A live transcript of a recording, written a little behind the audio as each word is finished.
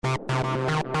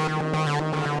Terror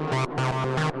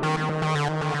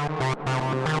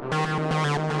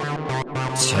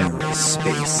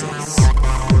Spaces.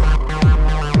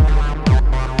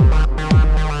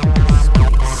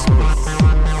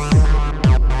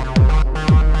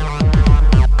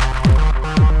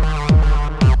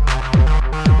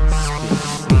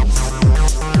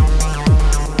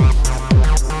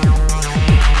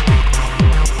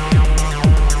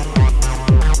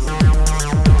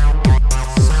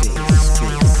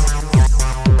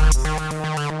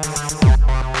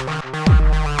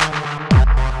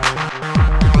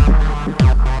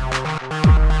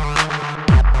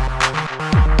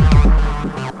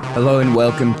 Hello and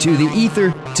welcome to The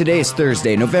Ether. Today is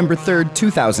Thursday, November 3rd,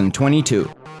 2022.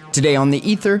 Today on The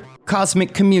Ether,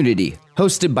 Cosmic Community,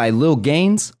 hosted by Lil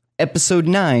Gaines, Episode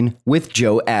 9 with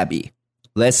Joe Abbey.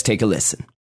 Let's take a listen.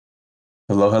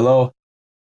 Hello.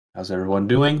 How's everyone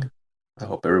doing? I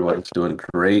hope everyone's doing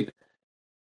great.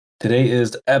 Today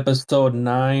is Episode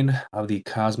 9 of the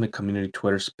Cosmic Community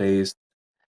Twitter Space.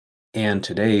 And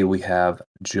today we have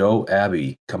Joe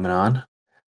Abbey coming on.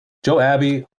 Joe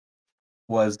Abbey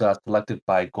was selected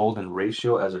by Golden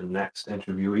Ratio as our next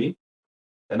interviewee.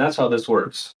 And that's how this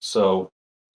works. So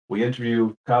we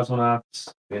interview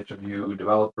cosmonauts, we interview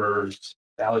developers,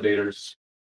 validators,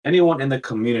 anyone in the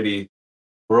community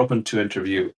we're open to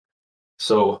interview.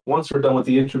 So once we're done with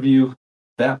the interview,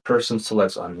 that person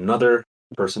selects another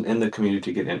person in the community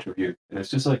to get interviewed. And it's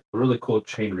just like a really cool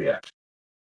chain reaction.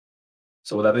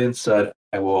 So with that being said,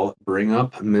 I will bring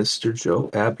up Mr. Joe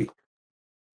Abbey.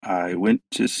 I went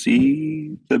to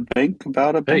see the bank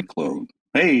about a bank loan.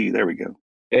 Hey, there we go.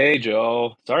 Hey,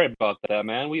 Joe. Sorry about that,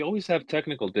 man. We always have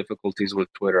technical difficulties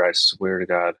with Twitter, I swear to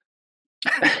God.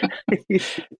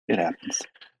 It happens.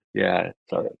 Yeah,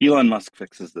 sorry. Elon Musk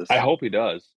fixes this. I hope he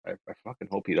does. I fucking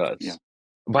hope he does. Yeah.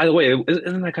 By the way,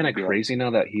 isn't that kind of crazy now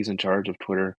that he's in charge of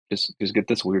Twitter? Just get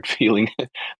this weird feeling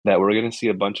that we're going to see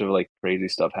a bunch of like crazy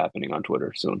stuff happening on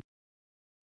Twitter soon.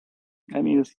 I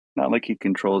mean, it's not like he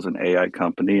controls an AI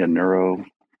company, a neuro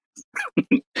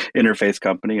interface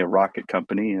company, a rocket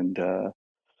company, and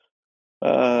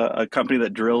a company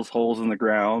that drills holes in the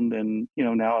ground, and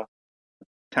now a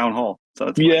town hall. So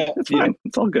it's fine. It's fine.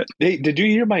 It's all good. Hey, did you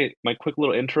hear my quick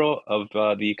little intro of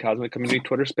the Cosmic Community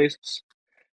Twitter Spaces?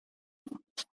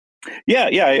 Yeah.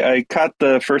 I caught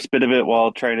the first bit of it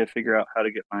while trying to figure out how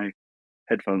to get my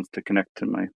headphones to connect to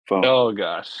my phone. Oh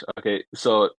gosh. Okay,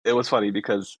 so it was funny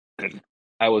because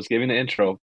I was giving the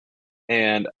intro,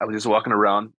 and I was just walking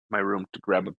around my room to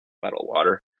grab a bottle of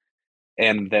water.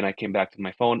 And then I came back to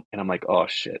my phone, and I'm like, oh,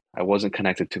 shit. I wasn't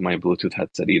connected to my Bluetooth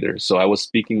headset either. So I was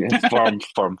speaking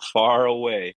from far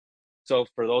away. So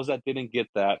for those that didn't get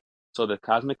that, so the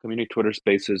Cosmic Community Twitter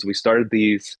Spaces, we started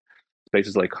these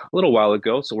spaces like a little while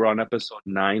ago. So we're on episode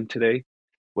 9 today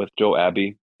with Joe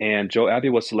Abbey. And Joe Abbey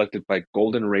was selected by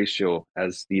Golden Ratio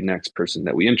as the next person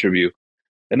that we interview.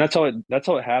 And that's how it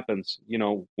happens.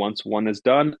 Once one is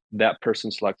done, that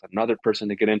person selects another person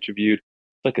to get interviewed.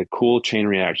 It's like a cool chain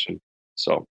reaction.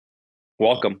 So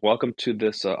welcome to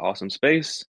this awesome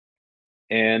space.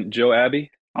 And Joe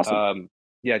Abbey, awesome.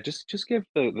 Just give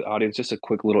the audience just a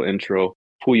quick little intro,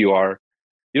 who you are.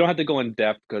 You don't have to go in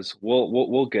depth because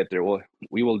we'll get there.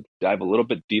 We will dive a little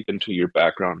bit deep into your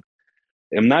background.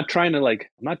 I'm not trying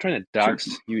to dox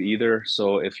you either.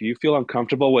 So if you feel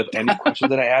uncomfortable with any questions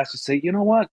that I ask, just say, you know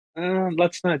what,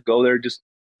 let's not go there. Just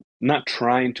not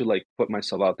trying to like put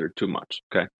myself out there too much.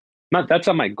 Okay, that's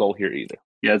not my goal here either.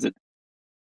 Yeah, is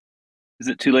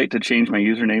it too late to change my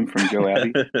username from Joe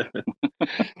Abbey?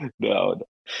 No.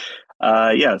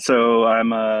 So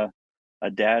I'm a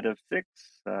dad of 6.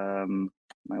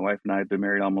 My wife and I have been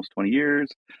married almost 20 years.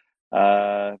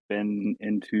 Been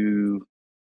into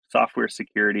software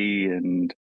security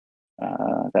and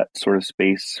that sort of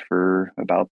space for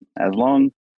about as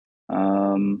long.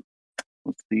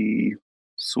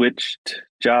 Switched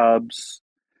jobs.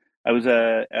 I was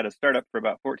at a startup for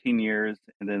about 14 years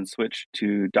and then switched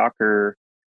to Docker.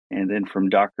 And then from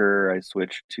Docker, I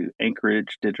switched to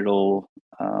Anchorage Digital,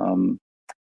 doing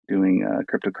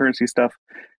cryptocurrency stuff.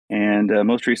 And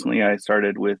most recently, I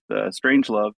started with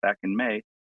Strangelove back in May.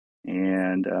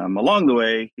 And along the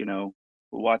way,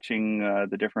 watching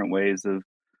the different ways of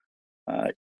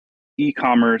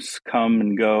e-commerce come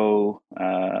and go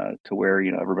to where,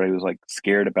 everybody was like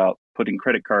scared about putting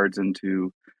credit cards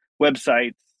into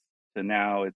websites. So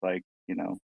now it's like,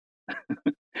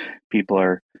 people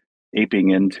are aping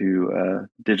into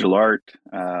digital art.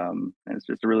 And it's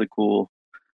just a really cool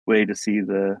way to see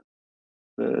the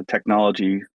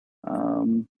technology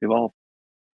evolve.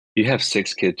 You have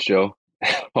 6 kids, Joe.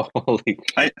 Holy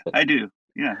I do.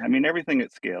 Yeah, I mean everything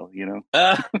at scale,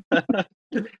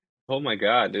 Oh my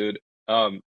God, dude.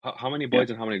 How many Yeah. boys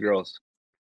and how many girls?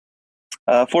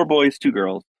 Four boys, two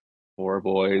girls. Four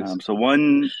boys. So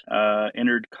one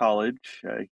entered college.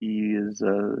 He is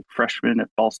a freshman at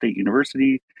Ball State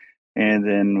University, and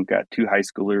then we've got two high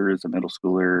schoolers, a middle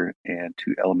schooler, and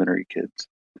two elementary kids.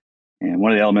 And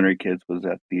one of the elementary kids was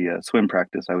at the swim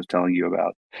practice I was telling you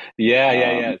about.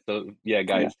 Yeah. So yeah, Yeah,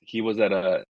 guys, he was at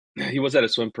a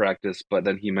swim practice, but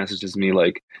then he messages me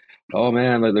like, "Oh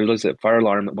man, like, there's a fire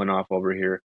alarm that went off over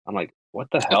here." I'm like, "What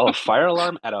the hell? A fire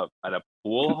alarm at a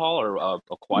pool hall or a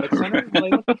aquatic center?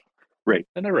 Like, what the? right.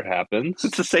 That never It's happens."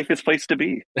 the safest place to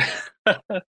be.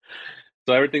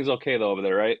 So everything's okay though over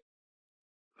there, right?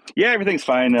 Yeah, everything's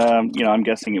fine. I'm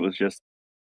guessing it was just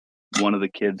one of the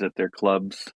kids at their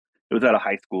clubs. It was at a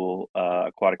high school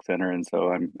aquatic center, and so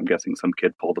I'm guessing some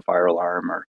kid pulled the fire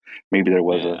alarm, or maybe there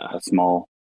was Yeah. a small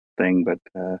thing. But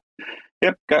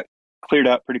yep, got cleared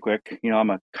out pretty quick. I'm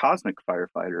a cosmic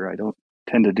firefighter. I don't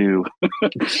tend to do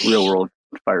real world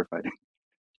firefighting.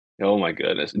 Oh my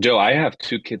goodness. Joe, I have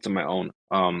two kids of my own.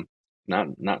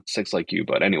 Not six like you,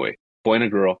 but anyway, boy and a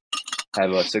girl. I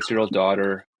have a 6-year-old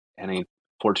daughter and a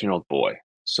 14-year-old boy.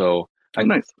 So Oh, I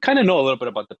nice. kind of know a little bit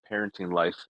about the parenting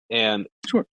life and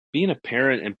Sure. being a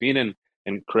parent and being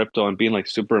in crypto and being like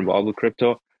super involved with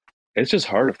crypto. It's just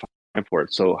hard to find time for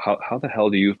it. So how the hell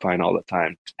do you find all the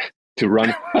time to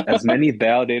run as many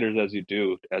validators as you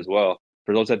do as well?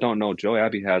 For those that don't know, Joe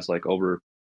Abbey has like over,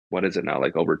 what is it now?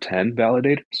 Like over 10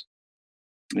 validators?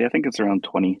 Yeah, I think it's around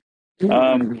 20.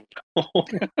 Um,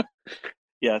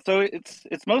 yeah, so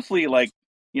it's mostly like,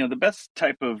 the best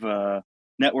type of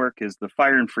network is the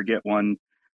fire and forget one,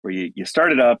 where you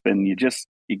start it up and you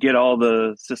get all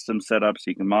the systems set up so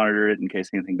you can monitor it in case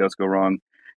anything does go wrong,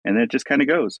 and then it just kind of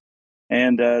goes.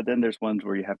 And then there's ones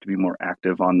where you have to be more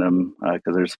active on them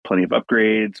because there's plenty of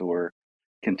upgrades or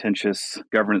contentious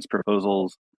governance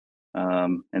proposals.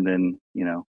 And then,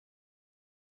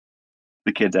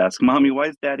 the kids ask, "Mommy, why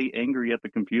is Daddy angry at the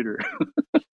computer?"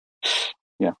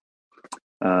 Yeah.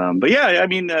 But yeah, I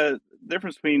mean, the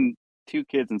difference between two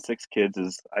kids and six kids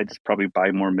is I just probably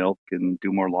buy more milk and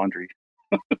do more laundry.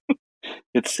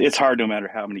 It's hard no matter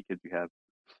how many kids you have.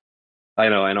 I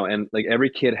know. And like every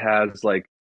kid has like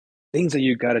things that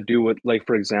you got to do with, like,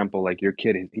 for example, like your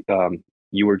kid,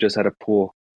 you were just at a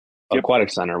pool Yep. aquatic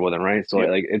center with him, right? So Yep.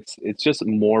 like it's just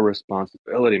more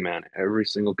responsibility, man. Every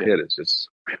single Yep. kid is just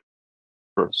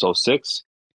so six.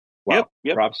 Yep. Wow.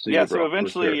 Yep. Props to Yeah. you, So bro, for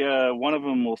eventually, sure. one of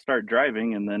them will start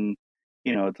driving, and then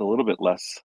it's a little bit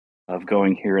less of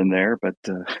going here and there, but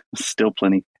still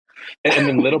plenty. And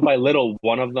then little by little,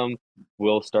 one of them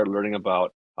will start learning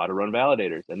about how to run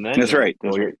validators, and then That's you'll right.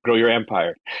 That's right. grow your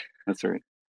empire. That's right.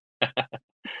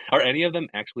 Are any of them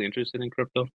actually interested in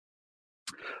crypto?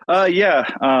 Yeah.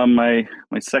 My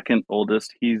second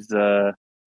oldest, he's uh,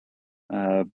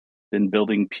 been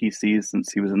building PCs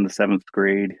since he was in the seventh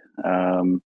grade,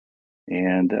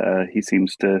 and he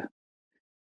seems to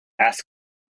ask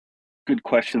good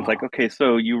questions like, Wow. okay,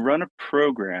 so you run a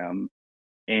program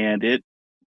and it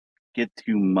gets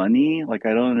you money? Like,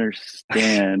 I don't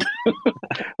understand.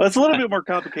 Well, it's a little bit more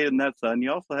complicated than that, son.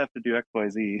 You also have to do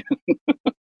XYZ.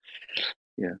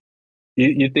 Yeah.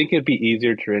 You think it'd be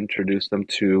easier to introduce them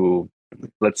to,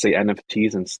 let's say,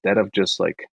 NFTs instead of just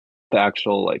like the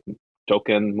actual like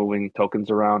token moving tokens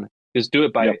around? Just do it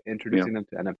Yep. by Yeah, introducing them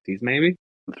to NFTs, maybe?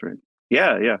 that's right.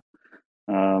 Yeah, yeah.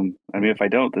 I mean, if I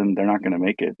don't, then they're not going to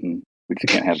make it, and we just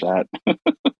can't have that.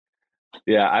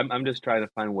 Yeah, I'm just trying to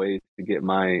find ways to get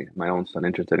my own son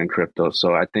interested in crypto.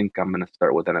 So I think I'm gonna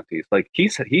start with NFTs. Like he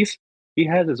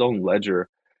has his own ledger.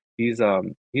 He's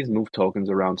moved tokens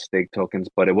around, stake tokens,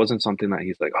 but it wasn't something that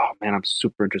he's like, oh man, I'm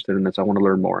super interested in this. I want to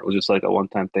learn more. It was just like a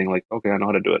one-time thing, like, okay, I know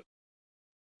how to do it.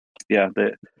 Yeah.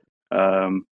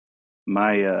 Um,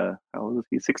 my how old is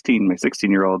he? 16. My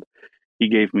 16-year-old. He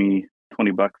gave me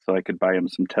 $20 so I could buy him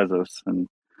some Tezos, and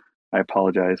I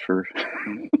apologize for.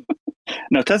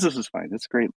 No, Tezos is fine. It's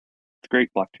great. It's a great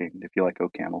blockchain if you like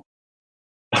OCaml.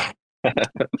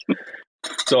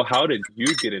 So how did you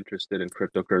get interested in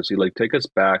cryptocurrency? Like take us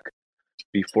back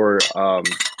before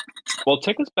well,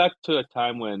 take us back to a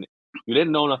time when you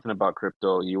didn't know nothing about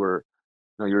crypto. You were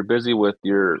busy with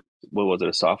your, what was it,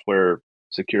 a software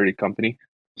security company?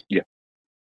 Yeah.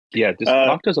 Yeah, just Uh,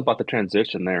 talk to us about the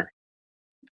transition there.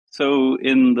 so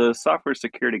in the software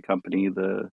security company,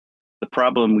 the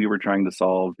problem we were trying to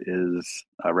solve is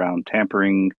around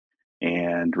tampering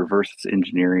and reverse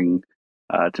engineering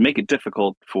to make it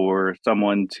difficult for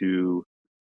someone to,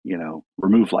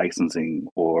 remove licensing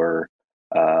or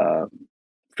uh,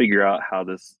 figure out how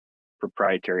this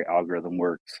proprietary algorithm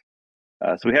works.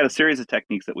 So we had a series of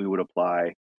techniques that we would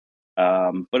apply,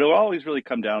 but it will always really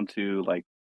come down to like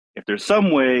if there's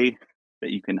some way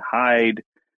that you can hide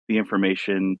the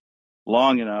information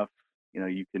long enough,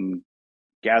 you can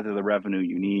gather the revenue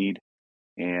you need,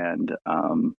 and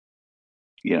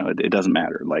it doesn't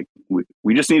matter. Like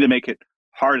we just need to make it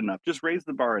hard enough, just raise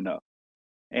the bar enough.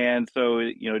 And so,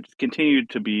 just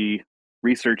continued to be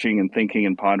researching and thinking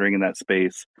and pondering in that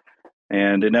space.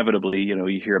 And inevitably,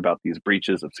 you hear about these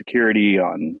breaches of security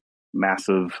on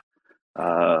massive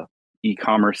uh,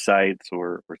 e-commerce sites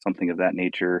or something of that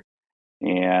nature,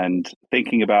 and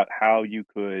thinking about how you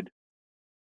could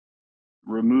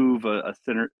remove a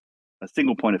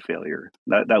single point of failure.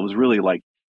 That was really like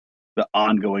the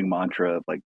ongoing mantra of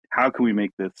like, how can we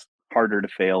make this harder to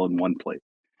fail in one place?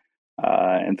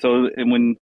 And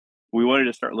when we wanted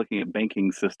to start looking at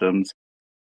banking systems,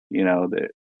 that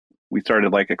we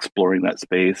started like exploring that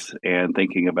space and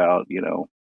thinking about,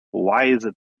 why is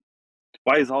it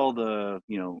why is all the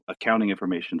accounting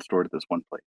information stored at this one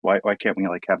place? Why can't we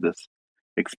like have this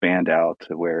expand out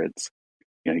to where it's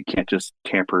you can't just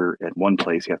tamper at one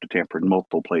place, you have to tamper in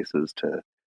multiple places to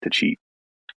cheat.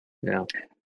 Yeah.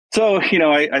 So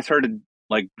I started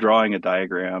like drawing a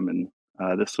diagram, and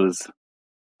this was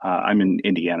I'm in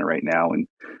Indiana right now, and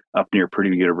up near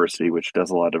Purdue University, which does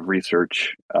a lot of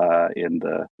research in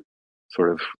the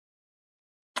sort of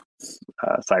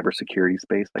cybersecurity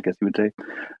space, I guess you would say.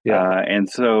 Yeah. And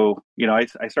so, I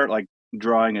start like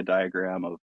drawing a diagram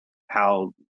of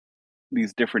how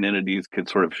these different entities could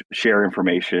sort of share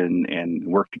information and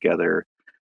work together.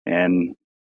 And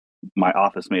my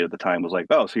office mate at the time was like,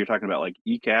 "Oh, so you're talking about like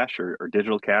e-cash or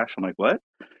digital cash?" I'm like, "What?"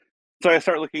 So I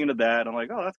start looking into that. I'm like,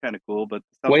 "Oh, that's kind of cool, but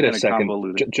sounds Wait a kind of second,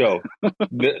 convoluted." Joe.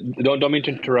 Don't mean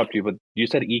to interrupt you, but you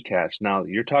said eCash. Now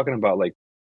you're talking about like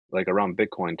around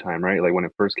Bitcoin time, right? Like when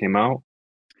it first came out.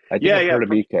 I think Yeah, I've yeah, heard of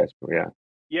eCash, but yeah.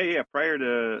 yeah. Prior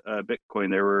to Bitcoin,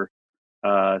 there were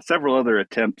several other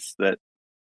attempts that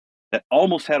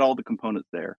almost had all the components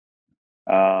there.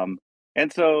 Um,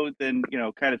 and so then,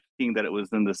 kind of seeing that it was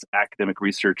in this academic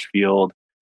research field,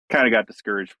 kind of got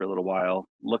discouraged for a little while,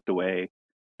 looked away.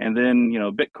 And then,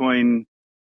 Bitcoin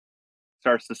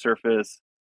starts to surface.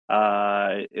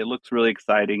 It looks really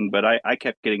exciting, but I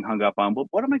kept getting hung up on, well,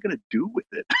 what am I going to do with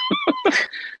it?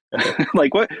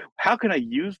 Like, how can I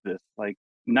use this? Like,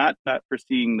 not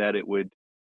foreseeing that it would,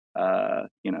 go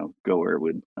where it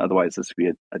would. Otherwise, this would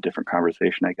be a different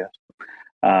conversation, I guess.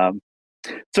 Um,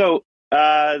 so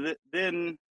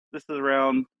then this is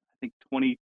around, I think,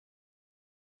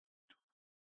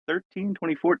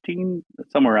 2014,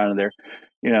 somewhere around there.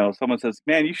 Someone says,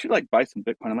 "Man, you should like buy some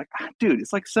Bitcoin." I'm like, dude,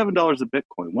 it's like $7 a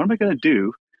Bitcoin. What am I going to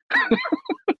do?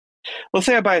 Let's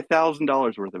say I buy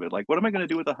 $1,000 worth of it. Like, what am I going to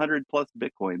do with 100 plus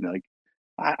Bitcoin? Like,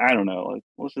 I don't know. Like,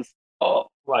 let's just Oh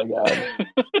my God. wait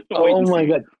Oh and my see.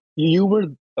 God. You were,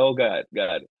 oh God.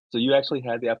 So you actually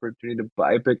had the opportunity to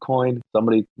buy Bitcoin.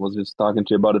 Somebody was just talking to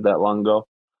you about it that long ago.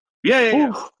 Yeah.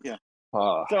 Oof. Yeah.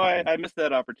 Ah, So I missed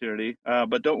that opportunity,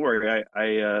 but don't worry.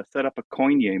 I set up a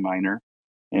Coinye miner,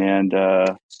 and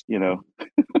you know,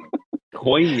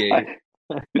 Coinye.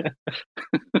 I,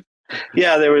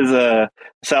 yeah, there was a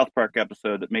South Park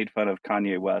episode that made fun of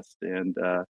Kanye West, and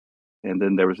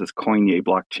then there was this Coinye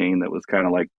blockchain that was kind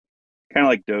of like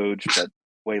Doge, but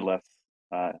way less.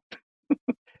 Uh,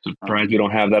 Surprised we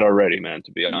don't have that already, man,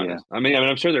 to be yeah, honest. I mean,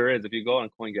 I'm sure there is. If you go on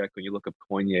CoinGecko and you look up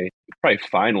Coinye, you probably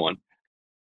find one.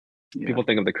 yeah. People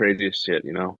think of the craziest shit,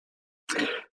 you know?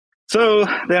 So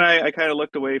then I kind of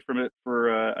looked away from it for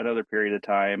another period of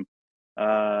time.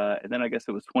 And then I guess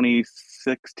it was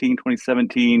 2016,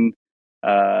 2017.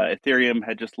 Ethereum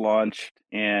had just launched.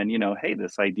 And, hey,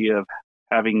 this idea of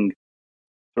having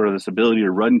sort of this ability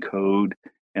to run code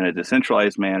in a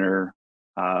decentralized manner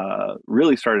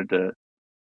really started to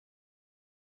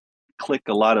click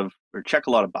a lot of or check a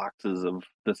lot of boxes of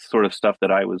the sort of stuff that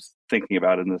I was thinking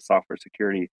about in the software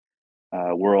security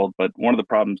world. But one of the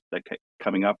problems that kept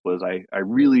coming up was I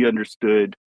really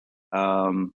understood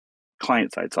um,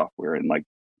 client side software and like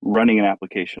running an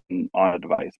application on a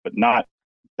device, but not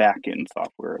back end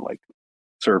software like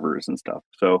servers and stuff.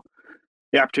 So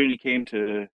the opportunity came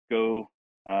to go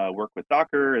work with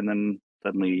Docker, and then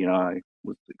suddenly, I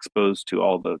was exposed to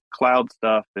all the cloud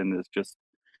stuff, and it's just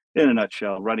in a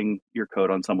nutshell running your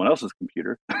code on someone else's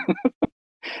computer.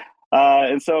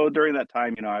 And so during that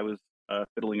time, I was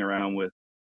fiddling around with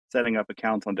setting up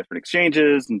accounts on different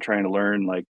exchanges and trying to learn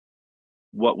like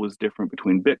what was different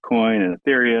between Bitcoin and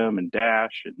Ethereum and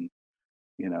Dash, and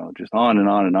just on and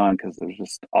on and on, because there's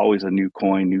just always a new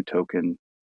coin, new token,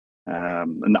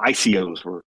 and the ICOs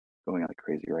were going like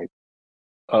crazy, right?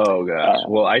 Oh gosh. Uh,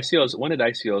 Well, ICOs. When did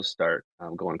ICOs start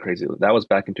going crazy? That was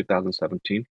back in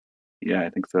 2017. yeah, I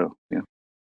think so. Yeah,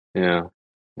 Yeah.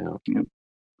 Yeah. yeah.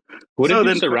 Who did So you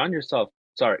then, surround yourself?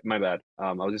 Sorry, my bad.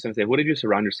 I was just gonna say, who did you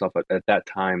surround yourself at that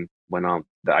time when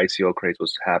the ICO craze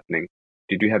was happening?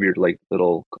 Did you have your like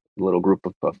little group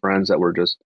of friends that were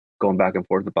just going back and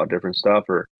forth about different stuff,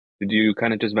 or did you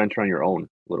kind of just venture on your own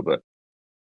a little bit?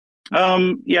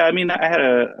 yeah, I mean, I had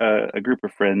a group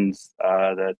of friends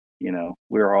that we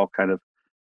were all kind of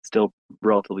still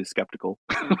relatively skeptical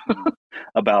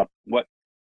about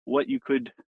what you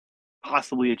could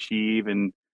possibly achieve,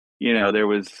 and there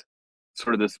was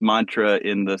sort of this mantra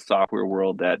in the software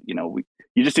world that you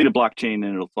just need a blockchain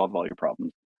and it'll solve all your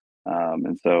problems.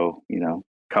 And so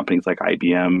companies like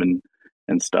IBM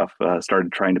and stuff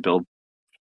started trying to build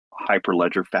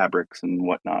hyperledger fabrics and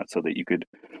whatnot so that you could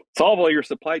solve all your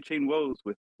supply chain woes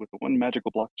with one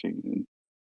magical blockchain. And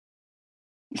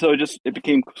so it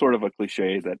became sort of a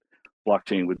cliche that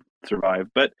blockchain would survive,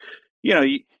 but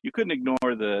you couldn't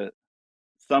ignore the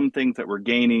some things that were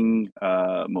gaining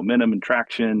momentum and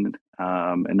traction,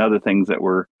 and other things that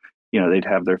were, they'd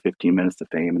have their 15 minutes of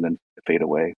fame and then fade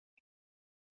away.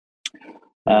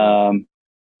 Yeah.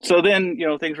 So then,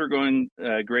 things were going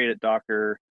great at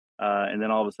Docker, and then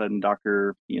all of a sudden,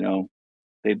 Docker,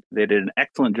 they did an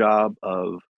excellent job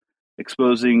of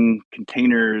exposing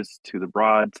containers to the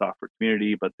broad software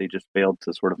community, but they just failed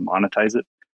to sort of monetize it.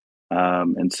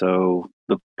 And so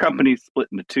the company split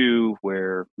into two,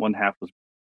 where one half was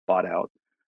bought out.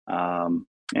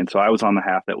 And so I was on the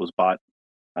half that was bought,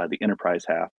 the enterprise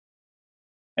half.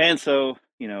 And so,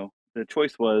 the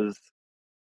choice was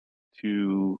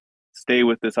to stay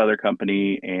with this other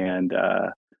company and,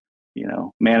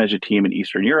 manage a team in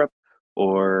Eastern Europe,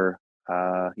 or,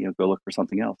 go look for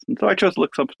something else. And so I chose to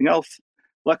look for something else.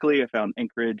 Luckily, I found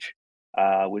Anchorage,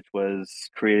 which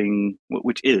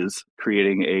is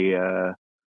creating a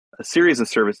series of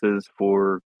services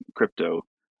for crypto.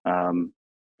 Um,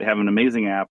 they have an amazing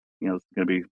app. It's going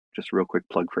to be just a real quick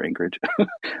plug for Anchorage.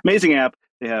 Amazing app.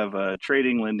 They have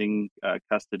trading, lending,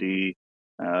 custody,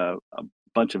 a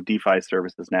bunch of DeFi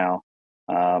services now.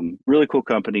 Really cool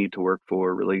company to work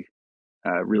for. Really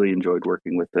enjoyed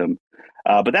working with them.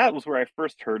 But that was where I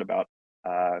first heard about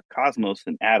Cosmos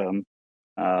and Atom,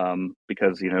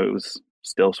 because it was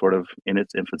still sort of in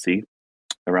its infancy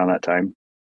around that time.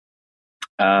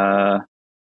 Uh,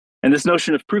 And this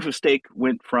notion of proof of stake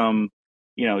went from,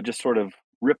 just sort of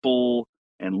Ripple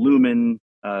and Lumen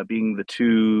being the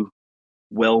two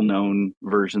well-known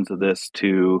versions of this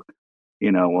to,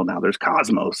 well, now there's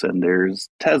Cosmos and there's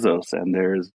Tezos and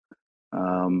there's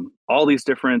all these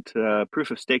different proof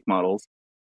of stake models.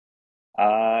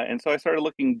 And so I started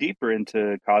looking deeper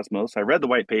into Cosmos. I read the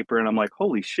white paper and I'm like,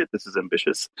 holy shit, this is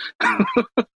ambitious.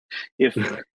 if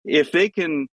if they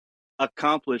can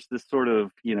accomplish this sort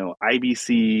of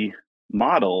IBC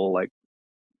model, like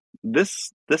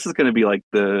this is going to be like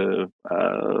the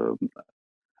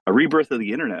a rebirth of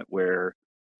the internet, where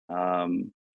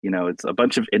it's a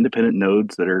bunch of independent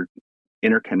nodes that are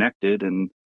interconnected, and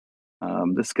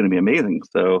this is going to be amazing.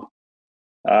 So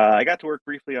I got to work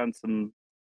briefly on some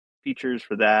features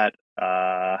for that,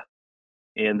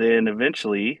 and then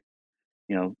eventually,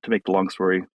 to make the long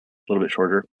story a little bit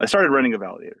shorter, I started running a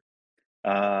validator,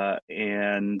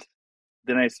 and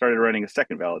then I started running a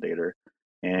second validator,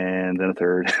 and then a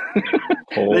third, and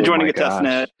then Oh joining my a test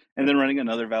net, gosh. and then running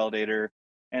another validator.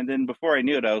 And then before I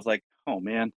knew it, I was like, oh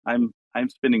man, I'm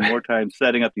spending more time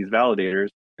setting up these validators.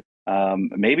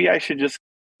 Maybe I should just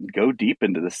go deep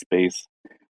into this space.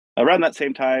 Around that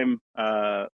same time,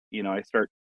 I start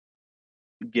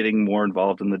getting more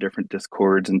involved in the different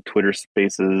discords and Twitter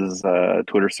spaces,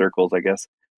 Twitter circles, I guess.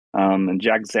 And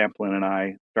Jack Zamplin and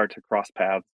I start to cross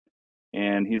paths.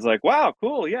 And he's like, wow,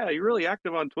 cool. Yeah, you're really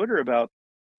active on Twitter about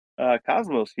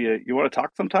Cosmos. You want to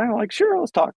talk sometime? I'm like, sure,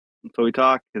 let's talk. And so we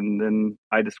talk, and then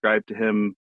I described to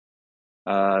him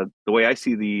the way I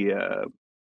see the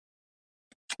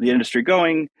industry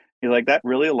going. He's like, that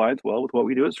really aligns well with what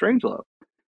we do at Strangelove.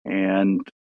 And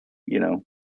you know,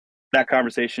 that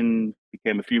conversation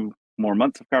became a few more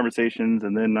months of conversations,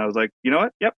 and then I was like, you know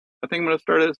what? Yep, I think I'm going to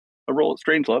start a role at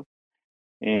Strangelove.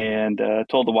 And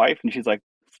told the wife, and she's like,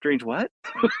 Strange what?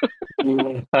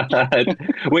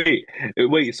 Wait,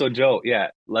 wait. So Joe, yeah,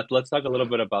 let's talk a little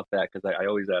bit about that because I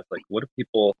always ask, like, what do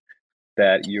people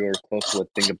that you're close with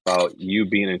think about you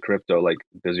being in crypto? Like,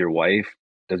 does your wife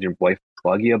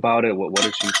bug you about it? What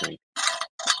does she think?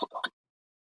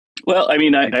 Well, I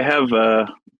mean, I have uh,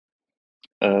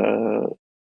 a,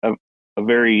 a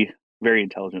very very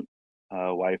intelligent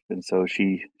wife, and so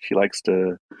she likes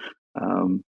to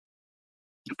um,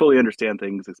 fully understand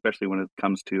things, especially when it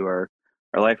comes to our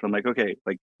life. I'm like, okay,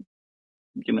 like,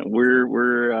 we're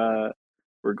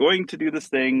going to do this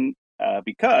thing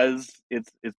because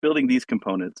it's building these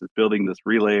components. It's building this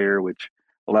relayer, which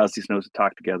allows these nodes to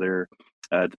talk together.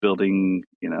 It's building,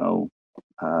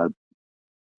 uh,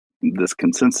 this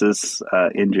consensus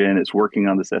engine. It's working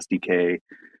on this SDK.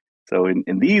 So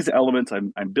in these elements,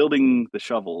 I'm building the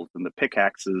shovels and the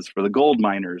pickaxes for the gold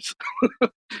miners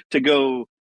to go,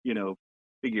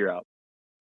 figure out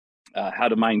how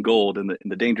to mine gold in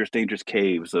the dangerous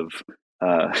caves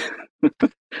uh,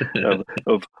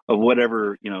 of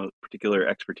whatever particular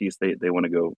expertise they want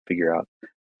to go figure out.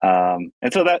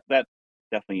 And so that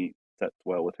definitely sets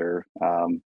well with her.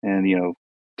 And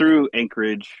through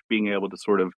Anchorage, being able to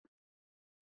sort of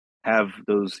have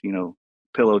those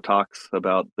pillow talks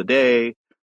about the day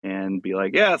and be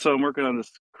like, yeah, so I'm working on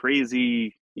this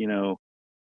crazy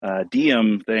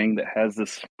DM thing that has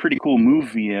this pretty cool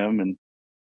move VM, and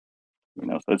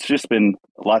so it's just been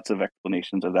lots of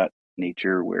explanations of that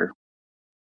nature where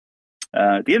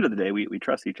at the end of the day we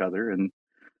trust each other, and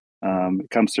it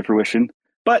comes to fruition.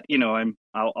 But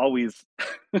I'll always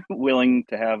willing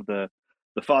to have the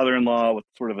father-in-law with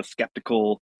sort of a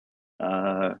skeptical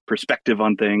perspective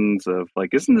on things of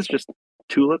like, isn't this just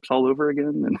tulips all over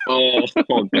again? And oh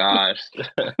gosh.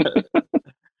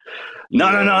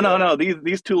 no.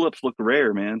 These tulips look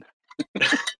rare, man.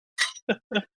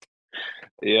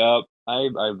 Yep.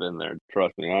 I've been there.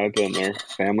 Trust me, I've been there.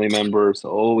 Family members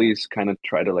always kind of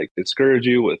try to like discourage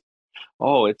you with,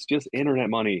 oh, it's just internet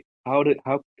money. How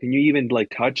can you even like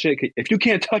touch it? If you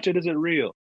can't touch it, is it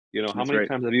real? How That's many right.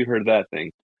 times have you heard that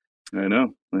thing? I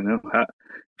know.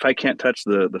 If I can't touch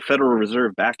the Federal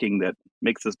Reserve backing that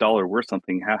makes this dollar worth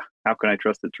something, how can I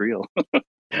trust it's real?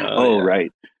 Oh, Yeah.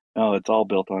 right. Oh, it's all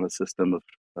built on a system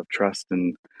of trust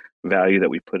and value that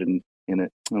we put in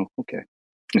it. Oh, okay.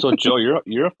 So Joe,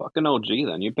 you're a fucking OG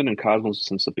then. You've been in Cosmos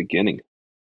since the beginning.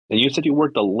 And you said you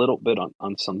worked a little bit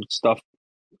on some stuff,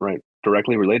 right,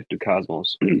 directly related to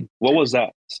Cosmos. What was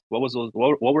that? What was those?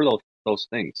 What were those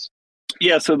things?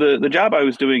 Yeah. So the job I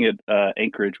was doing at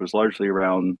Anchorage was largely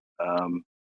around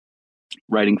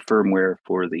writing firmware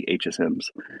for the HSMs,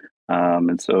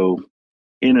 and so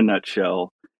in a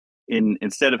nutshell,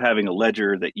 instead of having a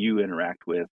ledger that you interact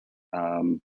with,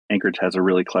 Anchorage has a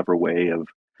really clever way of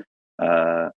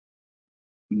uh,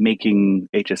 making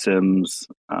HSMs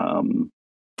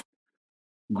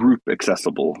group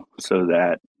accessible, so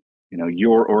that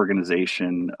your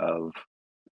organization of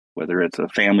whether it's a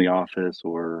family office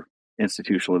or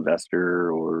institutional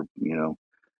investor, or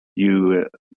you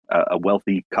a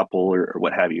wealthy couple, or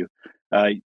what have you, uh,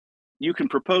 you can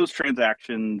propose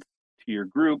transactions to your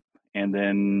group, and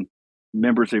then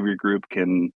members of your group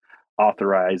can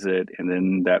authorize it, and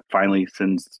then that finally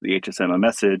sends the HSM a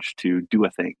message to do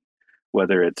a thing,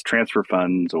 whether it's transfer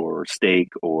funds or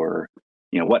stake or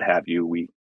what have you. We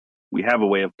have a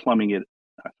way of plumbing it.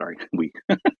 Sorry, we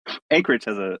Anchorage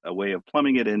has a way of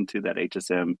plumbing it into that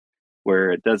HSM,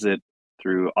 where it does it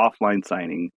through offline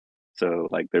signing. So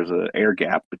like there's an air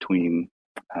gap between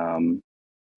um,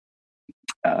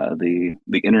 the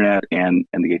internet and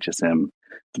the HSM.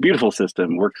 It's a beautiful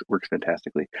system. Works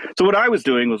fantastically. So what I was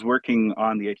doing was working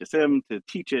on the HSM to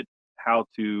teach it how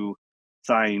to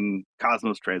sign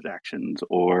Cosmos transactions,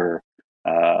 or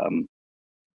um,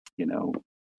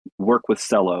 work with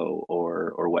Cello,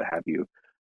 or what have you.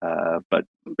 But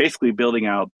basically building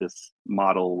out this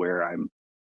model where I'm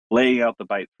laying out the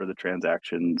bytes for the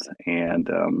transactions, and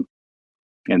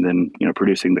then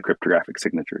producing the cryptographic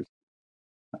signatures.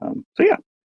 So yeah,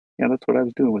 that's what I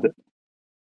was doing with it.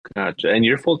 Gotcha. And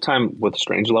you're full time with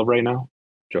Strangelove right now,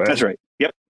 Joe? That's right.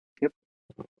 Yep.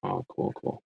 Oh, cool.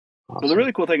 Awesome. So the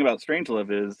really cool thing about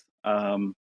Strangelove is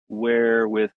where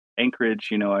with Anchorage,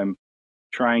 I'm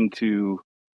trying to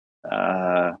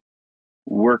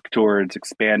work towards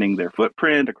expanding their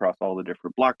footprint across all the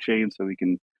different blockchains, so we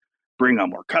can bring on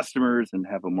more customers and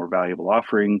have a more valuable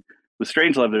offering. With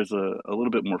Strangelove, there's a little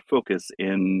bit more focus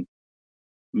in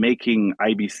making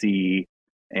IBC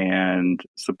and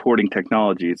supporting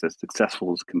technologies as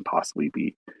successful as can possibly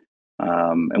be.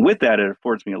 And with that, it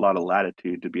affords me a lot of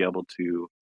latitude to be able to,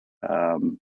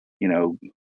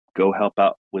 go help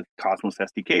out with Cosmos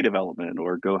SDK development,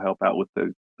 or go help out with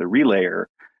the relayer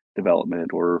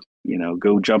development, or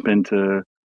go jump into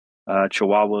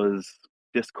Chihuahua's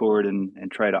Discord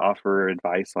and try to offer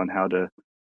advice on how to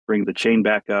bring the chain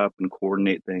back up and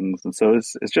coordinate things. And so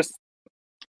it's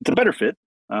a better fit,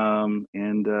 and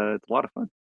it's a lot of fun.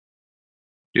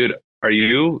 Dude, are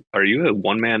you a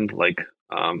one man like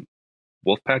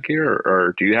wolf pack here,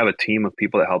 or do you have a team of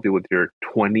people that help you with your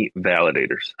 20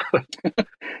 validators?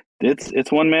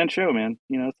 It's one man show, man.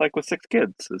 It's like with six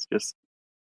kids. It's just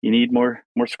you need more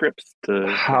scripts to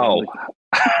How? really.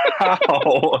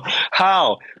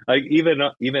 How? Like even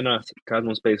us,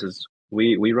 Cosmos Spaces,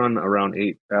 we run around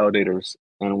 8 validators,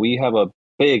 and we have a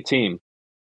big team.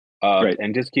 Right.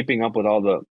 And just keeping up with all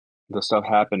the stuff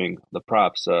happening, the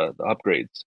props, the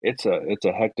upgrades. It's a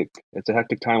hectic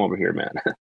time over here, man.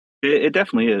 It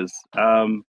definitely is.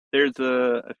 There's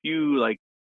a few like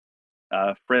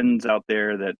friends out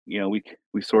there that we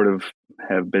sort of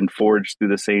have been forged through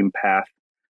the same path,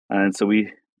 and so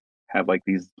we have like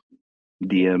these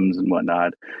DMs and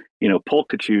whatnot.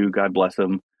 Polkachu, God bless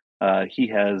him, he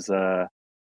has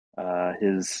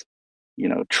his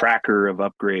tracker of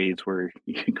upgrades where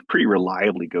you can pretty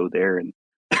reliably go there and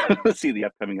see the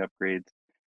upcoming upgrades.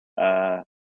 Uh,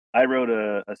 I wrote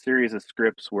a series of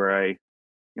scripts where I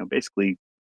basically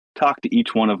talk to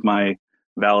each one of my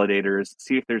validators,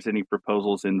 see if there's any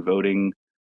proposals in voting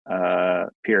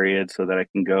period, so that I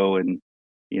can go and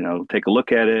take a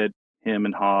look at it, him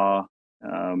and Ha,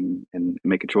 and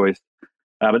make a choice.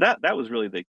 But that was really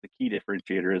the key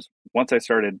differentiator is once I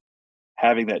started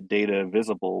having that data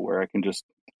visible where I can just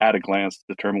at a glance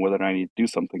determine whether or not I need to do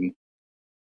something,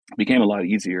 it became a lot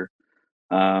easier.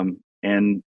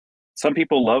 And some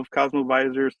people love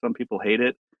Cosmovisor, some people hate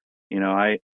it.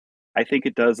 I think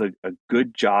it does a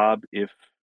good job if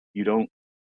you don't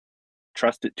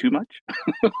trust it too much.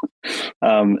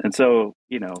 And so,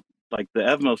 like the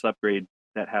Evmos upgrade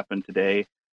that happened today,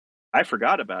 I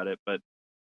forgot about it, but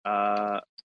I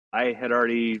had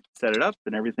already set it up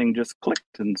and everything just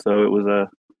clicked. And so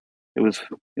it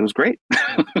was great.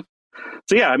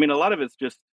 So yeah, I mean, a lot of it's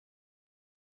just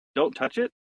don't touch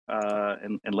it,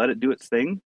 and let it do its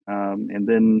thing. And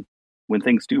then when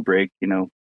things do break,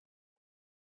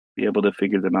 be able to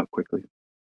figure them out quickly.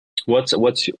 What's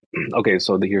okay?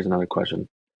 So here's another question.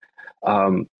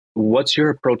 What's your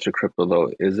approach to crypto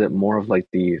though? Is it more of like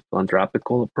the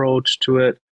philanthropical approach to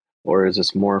it, or is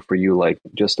this more for you like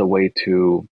just a way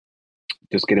to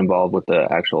just get involved with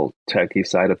the actual techie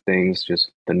side of things,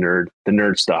 just the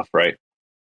nerd stuff, right?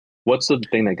 What's the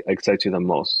thing that excites you the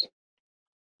most?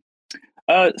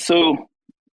 So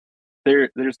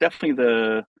there's definitely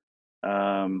the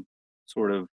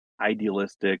sort of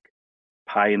idealistic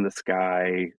pie in the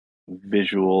sky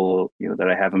visual, that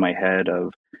I have in my head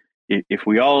of if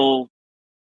we all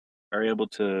are able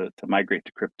to migrate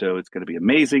to crypto, it's going to be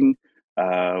amazing.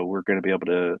 We're going to be able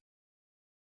to,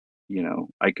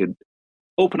 I could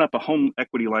open up a home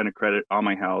equity line of credit on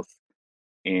my house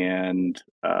and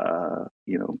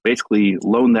basically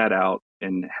loan that out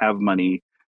and have money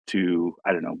to,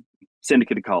 I don't know,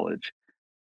 syndicated college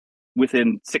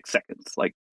within 6 seconds.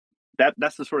 Like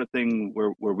that's the sort of thing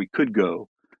where we could go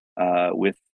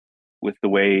with the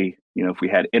way, if we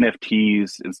had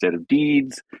NFTs instead of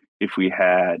deeds, if we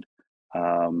had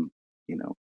um, you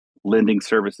know lending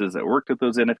services that worked with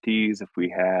those NFTs, if we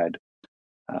had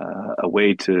a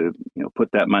way to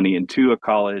put that money into a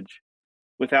college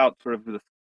without sort of this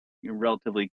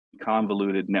relatively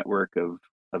convoluted network of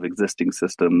existing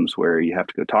systems where you have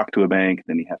to go talk to a bank,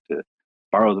 then you have to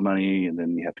borrow the money, and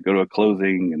then you have to go to a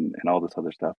closing and all this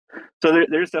other stuff. So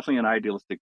there's definitely an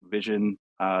idealistic vision.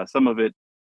 Some of it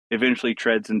eventually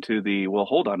treads into the, well,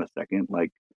 hold on a second.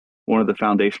 Like one of the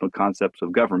foundational concepts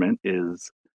of government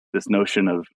is this notion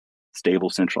of stable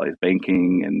centralized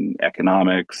banking and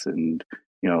economics and,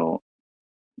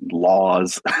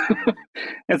 laws.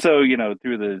 And so,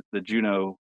 through the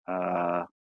Juno Prop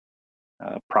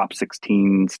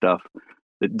 16 stuff,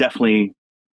 that definitely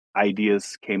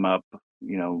ideas came up.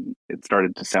 It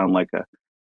started to sound like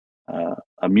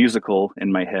a musical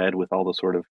in my head with all the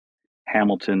sort of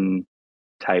Hamilton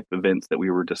type events that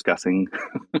we were discussing.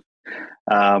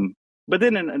 But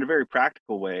then in a very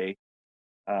practical way,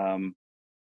 um,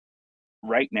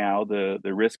 right now the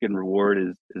risk and reward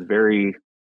is very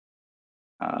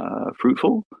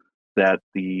fruitful. That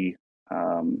the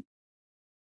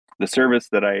service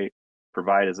that I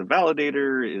provide as a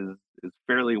validator is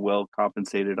fairly well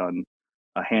compensated on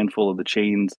a handful of the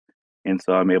chains, and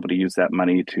so I'm able to use that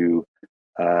money to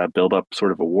build up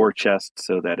sort of a war chest,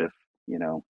 so that if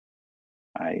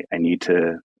I need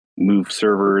to move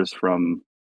servers from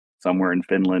somewhere in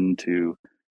Finland to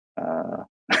uh,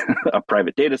 a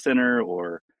private data center,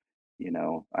 or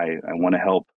I want to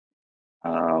help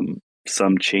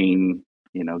some chain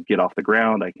get off the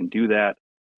ground, I can do that.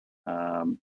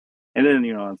 Um, and then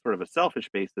on sort of a selfish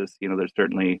basis, there's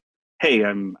certainly, hey,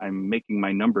 I'm making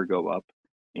my number go up,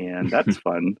 and that's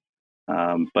fun.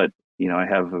 But I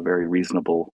have a very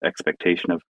reasonable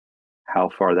expectation of how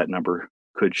far that number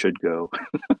should go.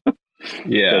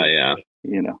 Yeah, Because yeah.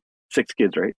 you know, six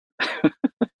kids, right?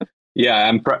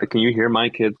 Yeah, can you hear my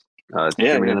kids Yeah,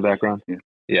 screaming in yeah, the background? yeah.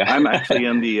 Yeah. I'm actually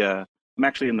in the I'm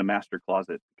actually in the master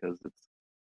closet because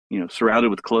it's surrounded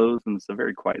with clothes and it's a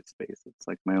very quiet space. It's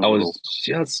like my I own little. was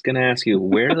just gonna ask you,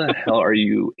 where the hell are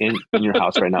you in your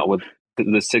house right now with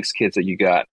the six kids that you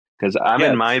got? Because I'm Yeah,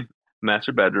 in it's my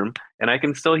master bedroom and I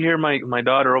can still hear my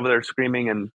daughter over there screaming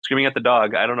at the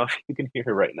dog. I don't know if you can hear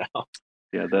her right now.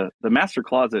 yeah, the master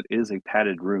closet is a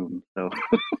padded room, so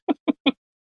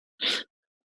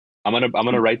I'm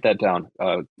gonna write that down.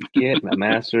 Get a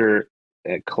master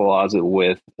closet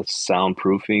with a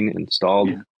soundproofing installed.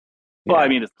 yeah. Well, I Yeah.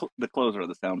 mean, the clothes are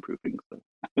the soundproofing,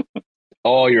 so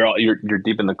Oh, you're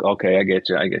deep in the. Okay, I get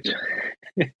you. I get yeah.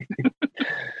 you.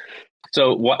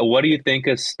 So what do you think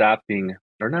is stopping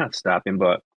or not stopping,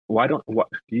 but what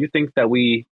do you think that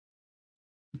we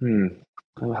hmm,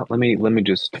 let me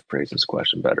just phrase this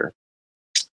question better.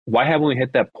 Why haven't we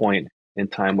hit that point in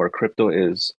time where crypto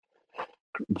is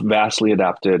vastly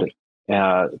adapted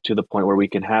to the point where we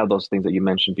can have those things that you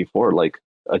mentioned before, like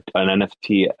an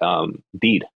NFT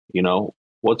deed, you know?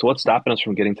 What's stopping us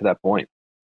from getting to that point?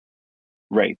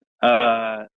 Right.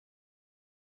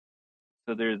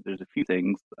 So there's a few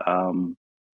things.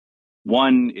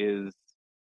 One is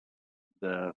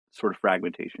the sort of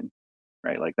fragmentation,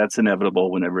 right? Like that's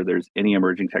inevitable whenever there's any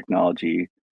emerging technology.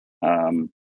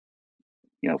 Um,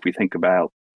 if we think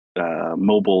about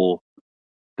mobile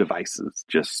devices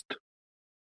just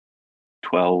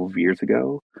 12 years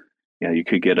ago, you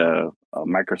could get a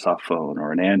Microsoft phone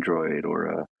or an Android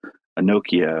or a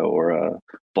Nokia or a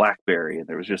BlackBerry. And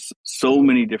there was just so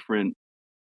many different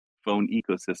phone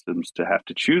ecosystems to have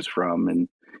to choose from. And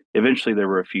eventually there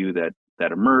were a few that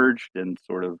emerged and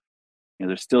sort of,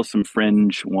 there's still some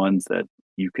fringe ones that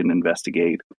you can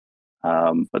investigate.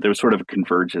 But there was sort of a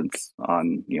convergence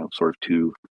on, sort of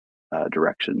two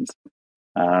directions.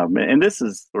 And this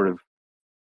has sort of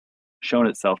shown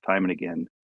itself time and again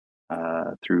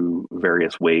through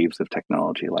various waves of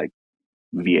technology like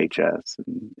VHS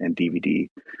and DVD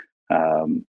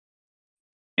um,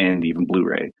 and even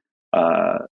Blu-ray.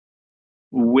 Uh,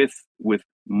 with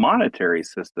monetary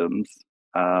systems,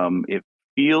 it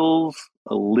feels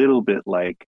a little bit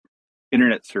like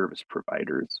internet service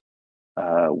providers,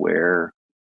 where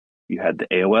you had the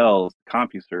AOLs, the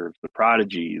CompuServes, the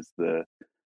Prodigies, the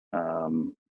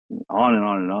um, on and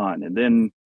on and on, and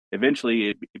then eventually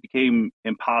it became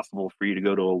impossible for you to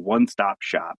go to a one-stop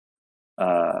shop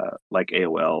like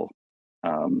AOL,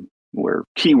 where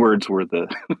keywords were the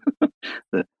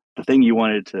the thing you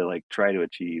wanted to like try to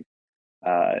achieve,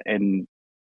 and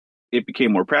it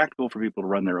became more practical for people to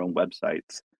run their own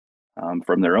websites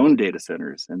from their own data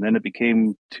centers, and then it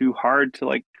became too hard to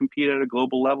like compete at a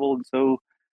global level, and so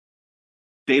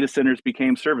data centers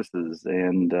became services,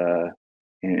 and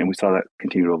we saw that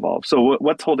continue to evolve. So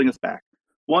what's holding us back?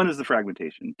 One is the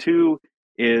fragmentation. Two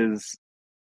is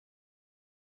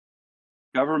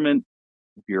government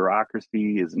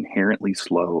bureaucracy is inherently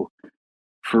slow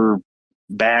for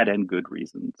bad and good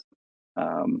reasons.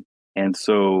 And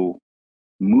so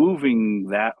moving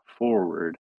that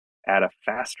forward at a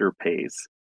faster pace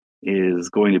is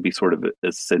going to be sort of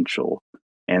essential.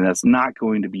 And that's not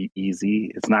going to be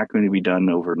easy. It's not going to be done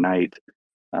overnight.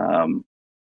 Um,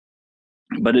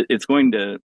 but it's going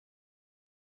to,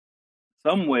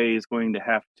 some way, is going to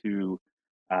have to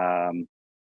um,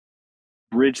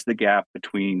 bridge the gap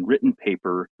between written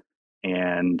paper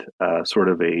and sort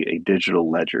of a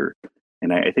digital ledger.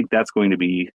 And I think that's going to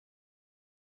be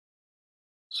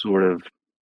sort of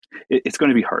it's going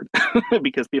to be hard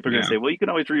because people are going to Yeah. say, well, you can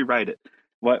always rewrite it.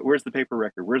 Where's the paper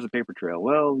record? Where's the paper trail?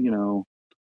 Well,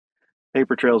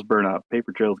 paper trails burn up.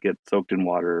 Paper trails get soaked in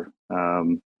water.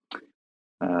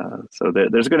 So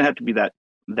there's going to have to be that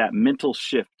mental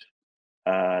shift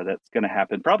that's going to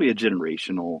happen. Probably a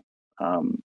generational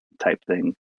um, type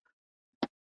thing.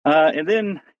 And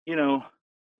then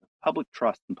public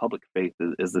trust and public faith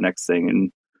is the next thing.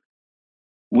 And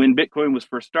when Bitcoin was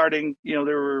first starting, there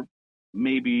were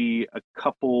maybe a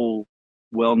couple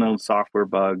well-known software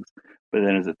bugs, but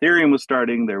then as Ethereum was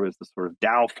starting, there was the sort of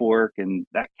DAO fork, and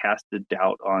that casted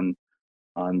doubt on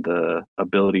the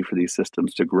ability for these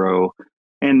systems to grow.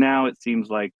 And now it seems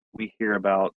like we hear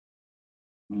about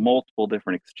multiple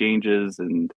different exchanges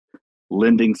and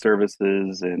lending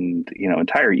services and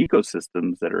entire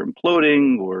ecosystems that are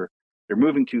imploding or they're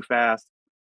moving too fast.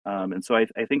 And so I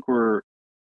think we're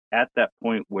at that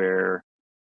point where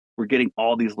we're getting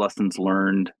all these lessons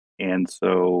learned, and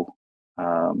so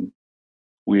um,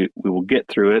 we will get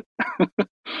through it.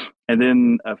 And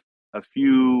then a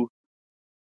few,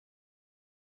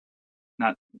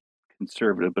 not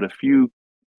conservative, but a few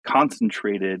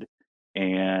concentrated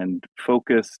and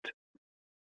focused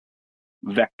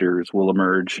vectors will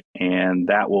emerge, and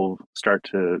that will start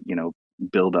to,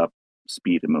 build up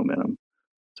speed and momentum.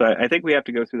 So I think we have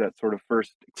to go through that sort of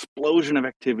first explosion of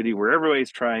activity where everybody's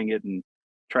trying it and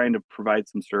trying to provide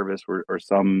some service or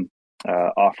some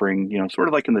offering, sort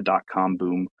of like in the .com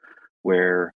boom,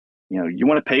 where you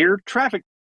want to pay your traffic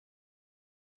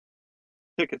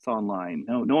tickets online.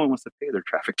 No one wants to pay their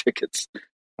traffic tickets.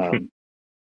 So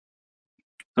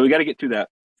we got to get through that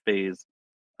phase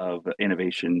of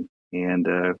innovation, and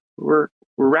we're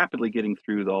rapidly getting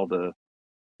through all the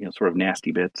sort of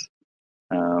nasty bits.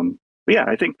 But yeah,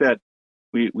 I think that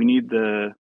we need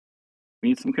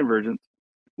some convergence.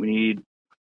 We need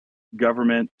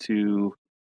government to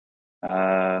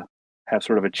have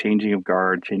sort of a changing of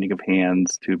guard, changing of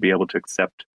hands to be able to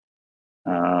accept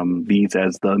these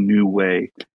as the new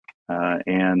way,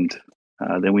 and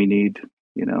then we need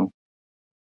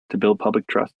to build public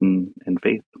trust and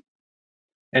faith.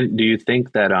 And do you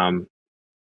think that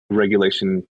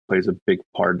regulation plays a big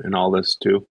part in all this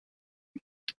too?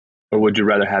 Or would you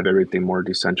rather have everything more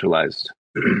decentralized?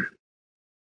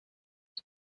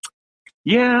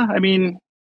 Yeah, I mean,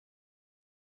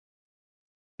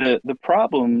 the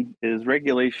problem is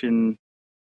regulation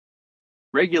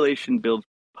builds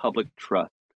public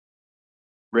trust.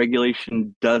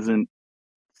 Regulation doesn't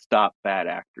stop bad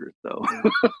actors, though.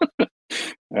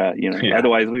 Yeah.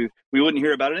 Otherwise we wouldn't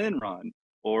hear about an Enron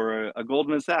or a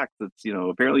Goldman Sachs that's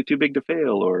apparently too big to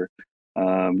fail, or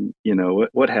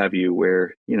what have you,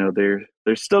 where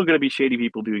there's still going to be shady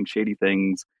people doing shady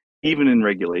things even in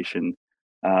regulation.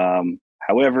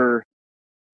 However,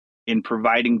 in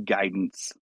providing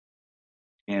guidance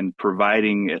and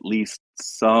providing at least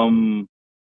some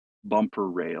bumper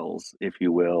rails, if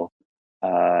you will,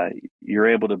 you're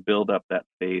able to build up that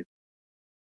faith,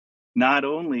 not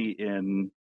only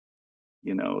in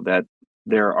that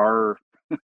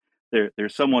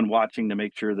there's someone watching to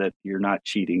make sure that you're not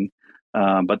cheating,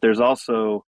 but there's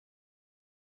also,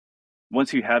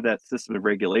 once you have that system of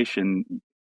regulation,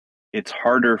 it's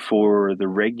harder for the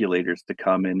regulators to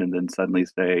come in and then suddenly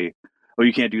say, oh,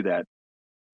 you can't do that,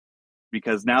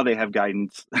 because now they have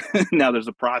guidance. Now there's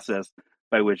a process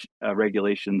by which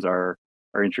regulations are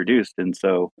introduced. And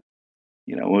so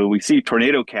when we see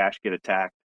tornado cash get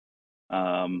attacked,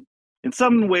 in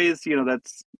some ways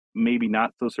that's maybe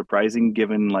not so surprising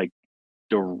given like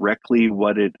directly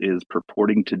what it is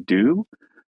purporting to do.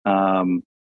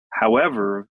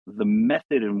 However, the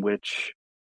method in which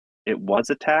it was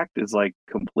attacked is like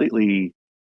completely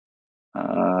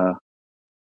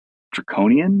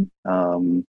draconian,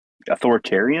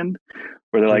 authoritarian,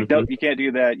 where they're like, nope, you can't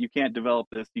do that. You can't develop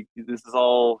this. This is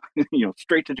all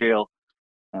straight to jail.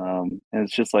 And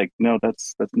it's just like, no,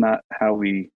 that's not how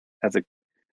we as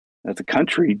a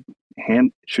country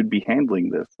should be handling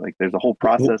this. Like, there's a whole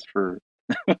process for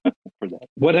that.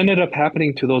 What ended up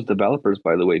happening to those developers,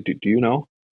 by the way? Do you know?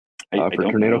 I For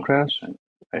don't tornado know. crash?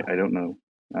 I don't know.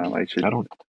 I don't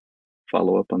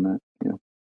follow up on that.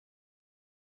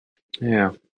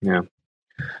 Yeah.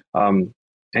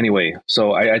 Anyway,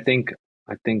 so I think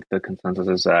the consensus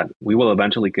is that we will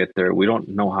eventually get there. We don't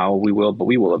know how we will, but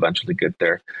we will eventually get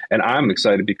there. And I'm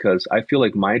excited because I feel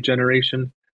like my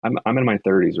generation, I'm in my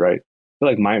 30s, right? I feel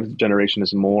like my generation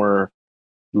is more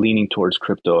leaning towards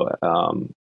crypto,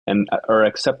 or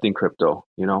accepting crypto,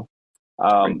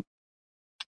 Right.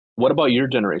 What about your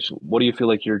generation? What do you feel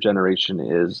like your generation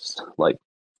is like?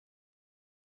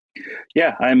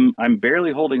 Yeah, I'm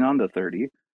barely holding on to 30.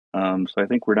 So I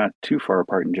think we're not too far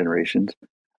apart in generations.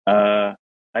 I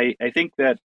think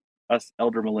that us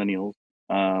elder millennials,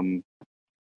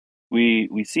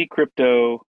 we see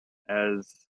crypto as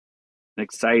an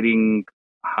exciting,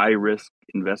 high risk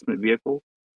investment vehicle.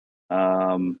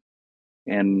 And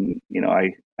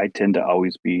I tend to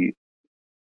always be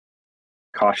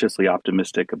cautiously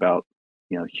optimistic about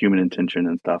human intention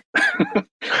and stuff.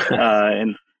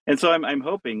 And so I'm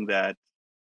hoping that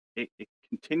it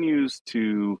continues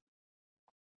to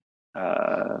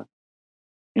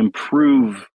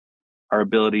improve our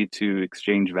ability to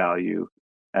exchange value,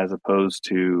 as opposed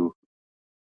to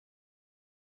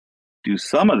do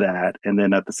some of that and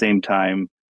then at the same time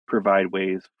provide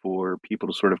ways for people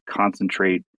to sort of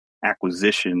concentrate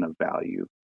acquisition of value.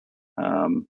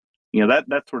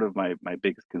 That's sort of my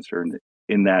biggest concern,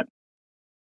 in that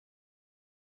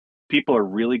people are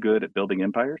really good at building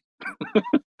empires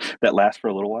that last for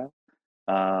a little while.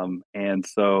 And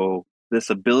so this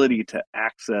ability to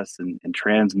access and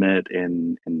transmit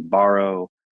and borrow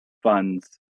funds,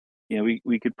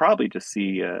 we could probably just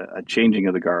see a changing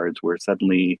of the guards, where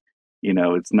suddenly,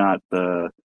 it's not the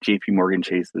JP Morgan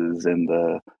Chases and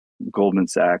the Goldman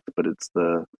Sachs, but it's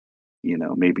the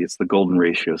maybe it's the golden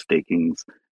ratio stakings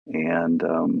and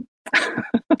the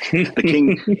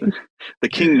king the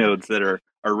king nodes that are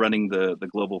running the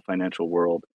global financial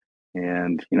world.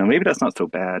 And maybe that's not so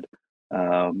bad.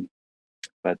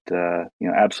 But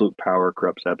absolute power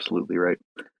corrupts absolutely, right?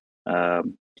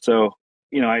 So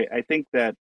I think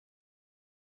that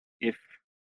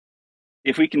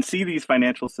if we can see these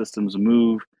financial systems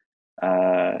move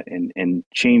and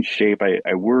change shape,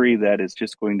 I worry that it's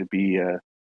just going to be a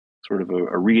sort of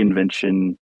a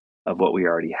reinvention of what we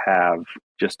already have,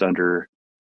 just under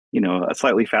a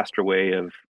slightly faster way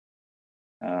of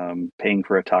paying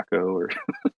for a taco or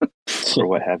or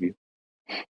what have you.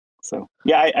 So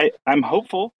yeah, I'm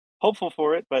hopeful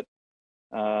for it, but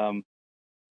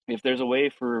if there's a way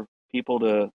for people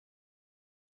to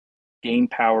gain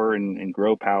power and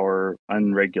grow power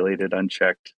unregulated,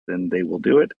 unchecked, then they will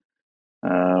do it.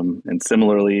 And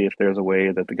similarly, if there's a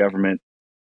way that the government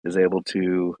is able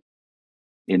to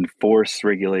enforce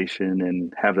regulation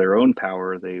and have their own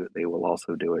power, they will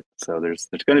also do it. So there's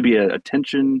going to be a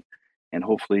tension, and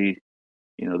hopefully,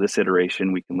 this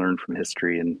iteration we can learn from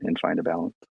history and find a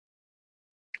balance.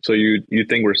 So you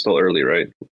think we're still early, right?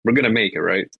 We're gonna make it,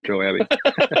 right, Joe Abbey?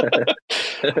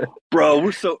 Bro,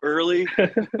 we're so early.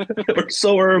 We're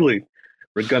so early.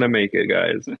 We're gonna make it,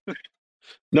 guys.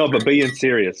 No, but being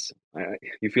serious,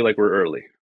 you feel like we're early.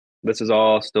 This is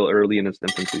all still early in its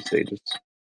infancy stages.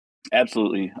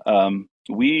 Absolutely.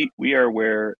 We are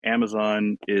where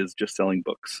Amazon is just selling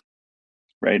books,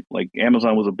 right? Like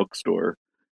Amazon was a bookstore,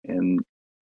 and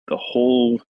the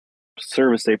whole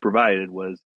service they provided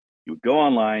was you would go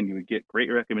online, you would get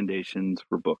great recommendations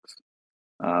for books.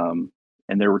 And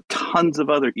there were tons of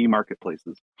other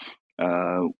e-marketplaces.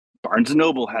 Barnes and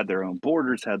Noble had their own,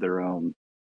 Borders had their own,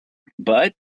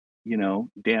 but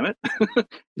damn it,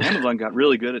 Amazon got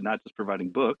really good at not just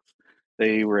providing books.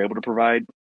 They were able to provide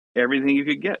everything you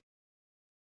could get.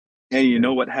 And you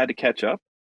know what had to catch up?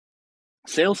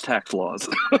 Sales tax laws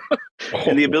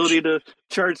and the ability to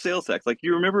charge sales tax. Like,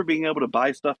 you remember being able to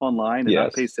buy stuff online and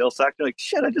not pay sales tax? You're like,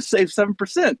 shit, I just saved 7%.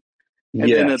 And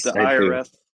then at the IRS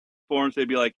forms, they'd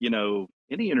be like,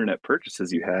 any internet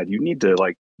purchases you had, you need to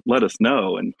let us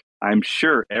know. And I'm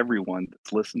sure everyone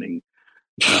that's listening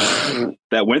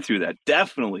that went through that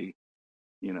definitely,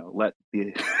 let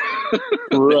the,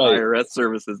 the IRS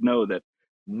services know that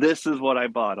this is what I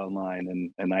bought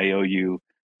online, and I owe you,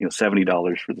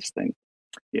 $70 for this thing.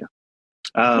 Yeah.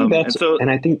 I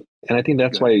think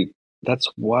that's why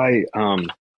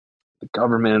the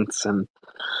governments and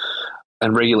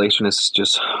regulation is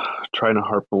just trying to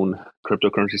harpoon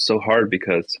cryptocurrency so hard,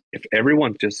 because if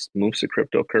everyone just moves to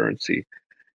cryptocurrency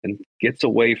and gets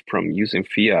away from using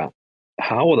fiat,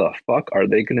 how the fuck are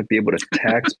they going to be able to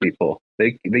tax people?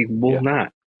 They will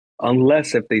not,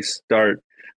 unless if they start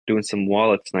doing some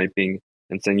wallet sniping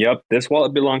and saying, "Yep, this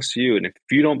wallet belongs to you, and if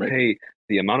you don't pay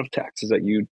the amount of taxes that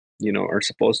you are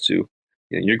supposed to,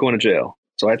 you're going to jail."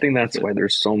 So I think that's why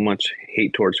there's so much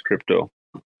hate towards crypto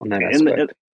on that aspect.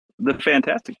 And the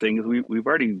fantastic thing is we've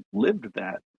already lived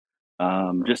that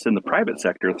just in the private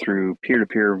sector through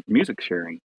peer-to-peer music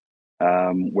sharing,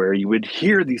 where you would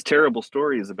hear these terrible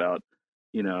stories about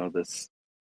this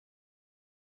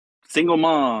single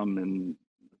mom and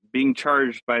being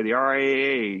charged by the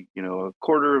RIAA,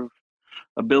 $250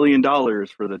 million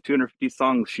for the 250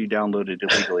 songs she downloaded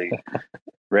illegally,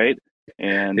 right?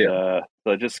 And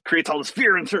so it just creates all this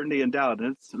fear, uncertainty, and doubt.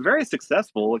 And it's very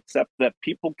successful, except that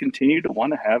people continue to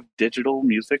want to have digital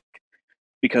music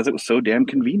because it was so damn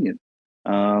convenient.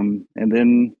 And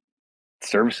then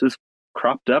services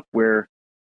cropped up where,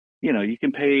 you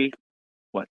can pay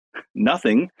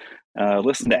nothing,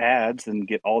 listen to ads and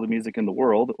get all the music in the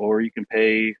world, or you can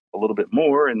pay a little bit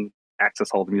more and access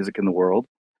all the music in the world.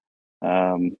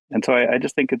 And so I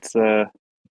just think it's a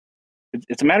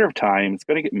matter of time. It's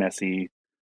going to get messy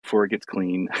before it gets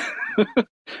clean,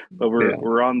 but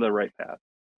we're on the right path.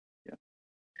 Yeah,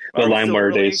 the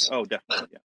LimeWire days. Oh, definitely.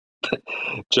 Yeah.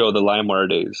 Joe, the LimeWire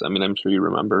days. I mean, I'm sure you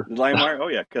remember. LimeWire. Oh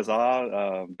yeah,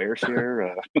 Kazaa,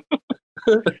 BearShare.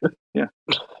 Yeah.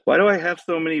 Why do I have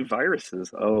so many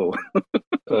viruses? Oh.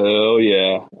 Oh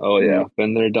yeah.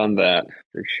 Been there, done that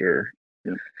for sure.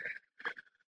 Yeah.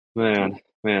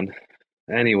 Man.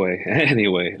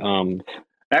 Anyway.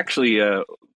 Actually,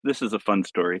 this is a fun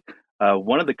story.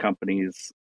 One of the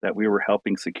companies that we were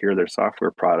helping secure their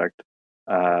software product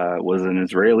was an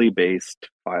Israeli-based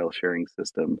file sharing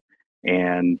system,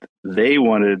 and they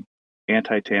wanted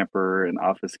anti-tamper and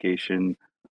obfuscation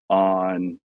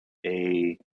on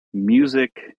a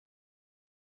music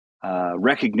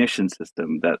recognition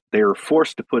system that they were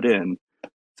forced to put in,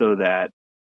 so that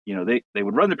they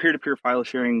would run the peer-to-peer file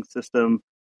sharing system,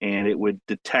 and it would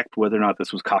detect whether or not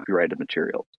this was copyrighted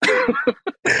material.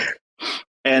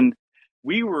 And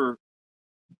we were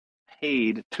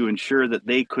paid to ensure that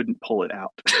they couldn't pull it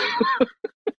out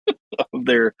of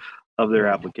their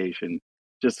application.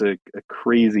 Just a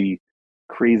crazy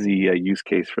use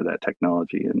case for that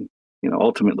technology. And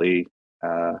ultimately,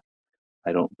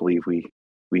 I don't believe we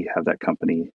have that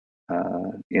company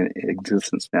in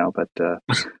existence now. But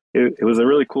it was a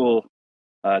really cool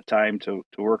time to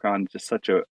work on just such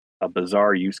a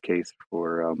bizarre use case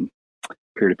for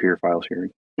peer-to-peer file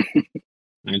sharing.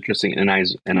 Interesting. An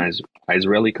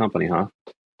Israeli company, huh?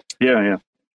 Yeah.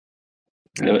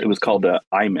 It was called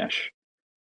iMesh.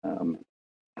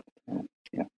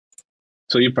 Yeah.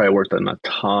 So you probably worked on a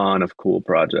ton of cool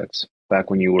projects back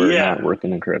when you were not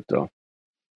working in crypto.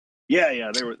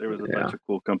 Yeah. There was a bunch of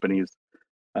cool companies.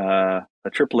 A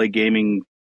AAA gaming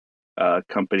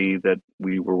company that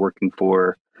we were working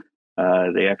for.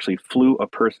 They actually flew a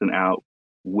person out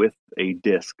with a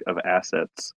disk of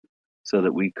assets so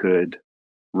that we could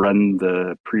run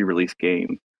the pre-release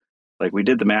game. Like, we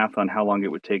did the math on how long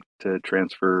it would take to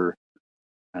transfer.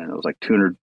 I don't know, it was like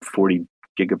 240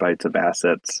 gigabytes of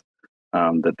assets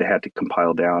that they had to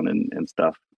compile down and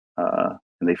stuff. And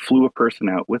they flew a person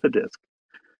out with a disk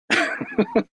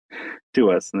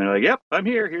to us, and they're like, "Yep, I'm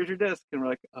here. Here's your disk." And we're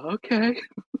like, "Okay."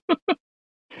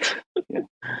 Yeah,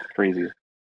 crazy.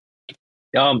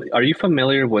 Are you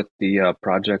familiar with the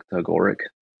project Agoric?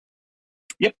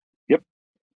 Yep.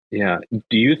 Yeah.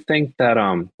 Do you think that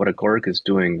what Agoric is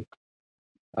doing,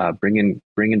 bringing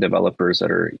developers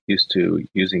that are used to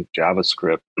using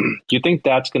JavaScript, do you think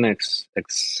that's going to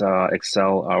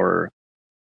excel our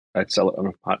let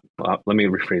me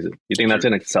rephrase it. You think that's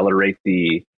going to accelerate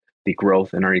the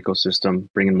growth in our ecosystem,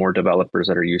 bringing more developers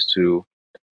that are used to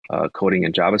coding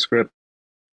in JavaScript?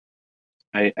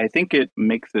 I think it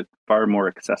makes it far more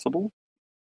accessible.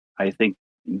 I think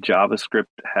JavaScript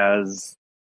has,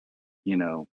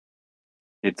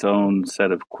 its own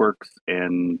set of quirks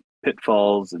and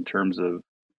pitfalls in terms of,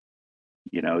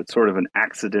 it's sort of an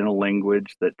accidental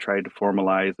language that tried to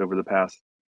formalize over the past,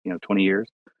 20 years,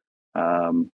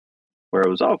 where it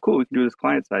was, oh, cool, we can do this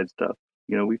client-side stuff.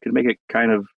 We could make it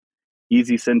kind of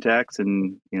easy syntax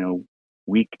and,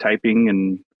 weak typing,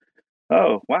 and,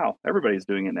 oh, wow, everybody's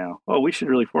doing it now. Oh, we should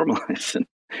really formalize. And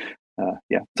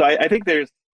yeah, so I think there's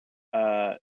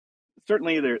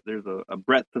certainly there's a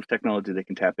breadth of technology they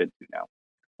can tap into now.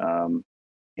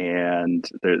 And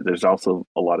there's also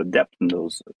a lot of depth in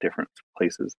those different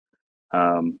places.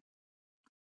 I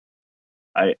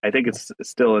think it's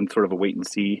still in sort of a wait and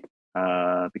see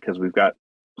because we've got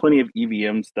plenty of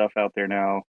EVM stuff out there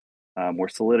now, where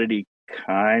Solidity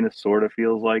kind of sort of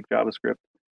feels like JavaScript.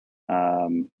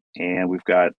 And we've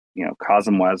got,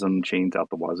 COSM WASM chains out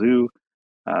the wazoo,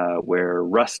 where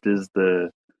Rust is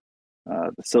the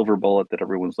silver bullet that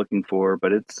everyone's looking for,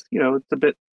 but it's a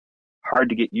bit hard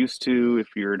to get used to if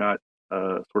you're not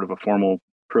sort of a formal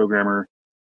programmer.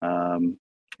 And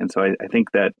so I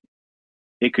think that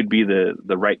it could be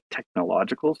the right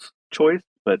technological choice,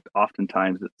 but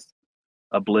oftentimes it's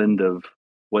a blend of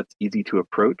what's easy to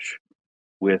approach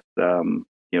with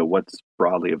what's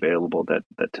broadly available that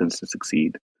tends to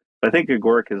succeed. But I think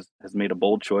Agoric has made a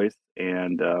bold choice,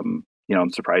 and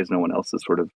I'm surprised no one else has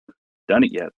sort of done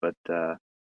it yet. But it's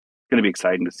going to be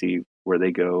exciting to see where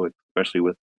they go, especially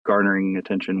with garnering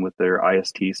attention with their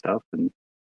IST stuff. And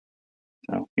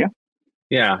so, yeah.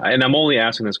 And I'm only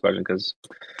asking this question because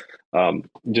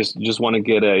just want to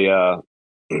get a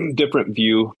different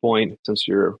viewpoint since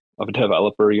you're a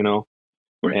developer,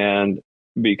 Right. And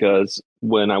because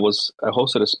when I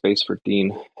hosted a space for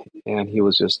Dean, and he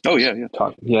was just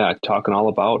talking all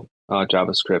about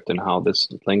JavaScript and how this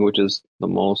language is the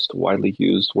most widely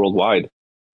used worldwide.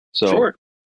 So sure.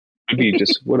 it'd be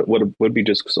just would be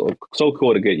just so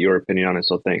cool to get your opinion on it.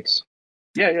 So thanks.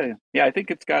 Yeah. I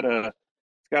think it's got a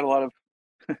lot of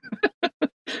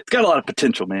it's got a lot of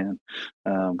potential, man.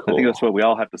 Cool. I think that's what we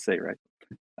all have to say, right?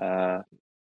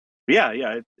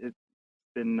 It's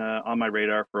been on my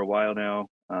radar for a while now,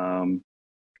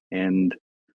 and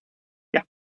yeah,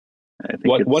 I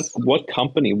think what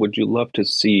company would you love to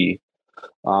see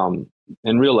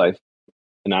in real life,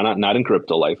 and not in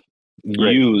crypto life,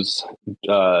 right, use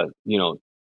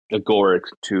Agoric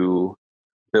to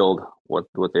build what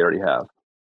they already have?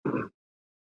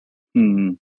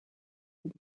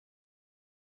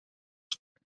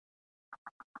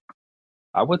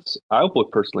 I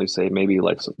would personally say maybe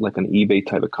like an eBay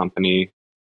type of company,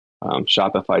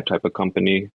 Shopify type of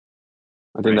company.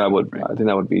 I think that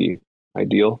would be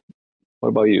ideal. What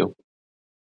about you?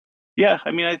 Yeah,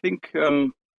 I mean, I think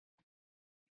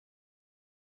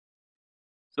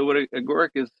So what Agoric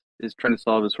is trying to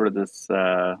solve is sort of this.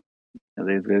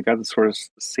 They've got this sort of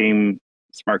same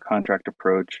smart contract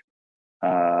approach,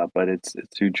 but it's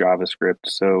through JavaScript.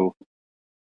 So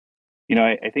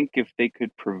I think if they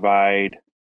could provide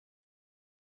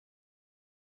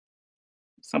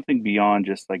something beyond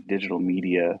just like digital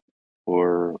media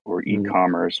or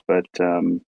e-commerce, but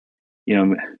you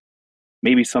know,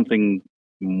 maybe something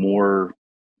more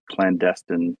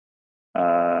clandestine,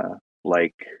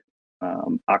 like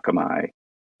Akamai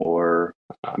or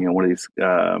one of these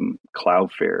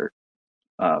Cloudflare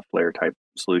Flare type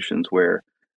solutions where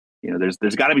there's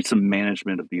got to be some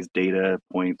management of these data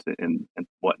points and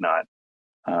whatnot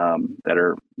that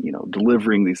are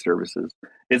delivering these services.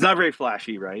 It's not very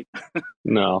flashy, right?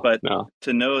 No, But no.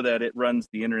 to know that it runs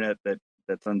the internet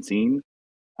that's unseen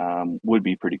would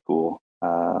be pretty cool.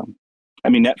 I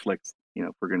mean, Netflix.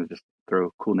 If we're going to just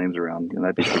throw cool names around,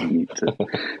 that'd be pretty neat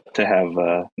to have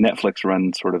Netflix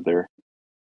run sort of their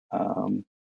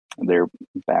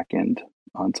back end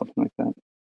on something like that.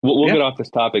 We'll Yeah. get off this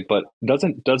topic, but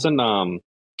doesn't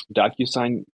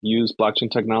DocuSign use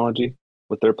blockchain technology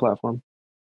with their platform?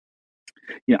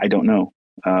 Yeah, I don't know.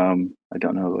 I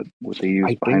don't know what they use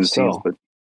I behind the think scenes, so. but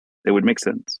it would make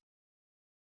sense.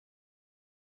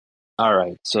 All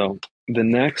right. So the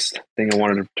next thing I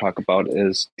wanted to talk about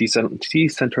is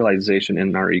decentralization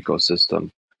in our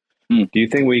ecosystem. Hmm. Do you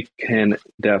think we can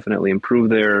definitely improve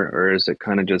there, or is it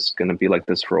kind of just going to be like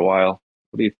this for a while?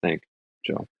 What do you think,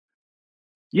 Joe?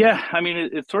 Yeah, I mean,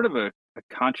 it's sort of a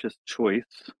conscious choice.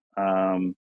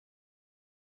 But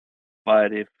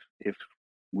if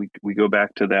we go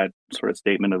back to that sort of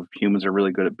statement of humans are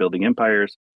really good at building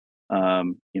empires,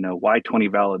 why 20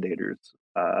 validators?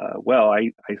 Well,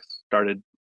 I started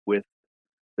with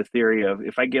the theory of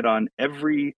if I get on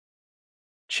every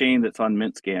chain that's on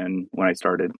MintScan when I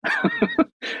started,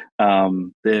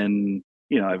 then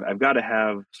I've got to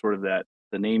have sort of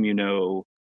the name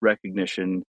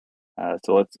recognition.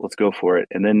 So let's go for it.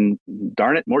 And then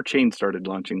darn it, more chains started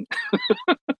launching,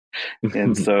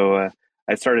 and so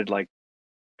I started like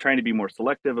trying to be more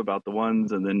selective about the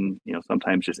ones, and then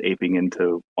sometimes just aping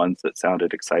into ones that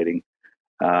sounded exciting.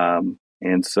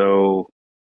 And so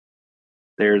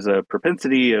there's a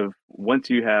propensity of once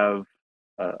you have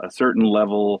a certain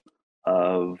level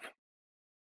of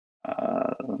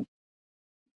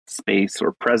space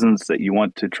or presence that you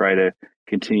want to try to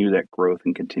continue that growth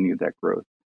and continue that growth.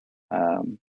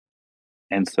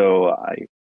 And so I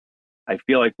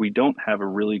feel like we don't have a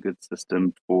really good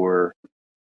system for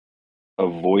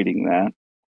avoiding that.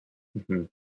 Mhm.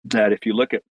 That if you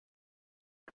look at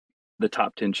the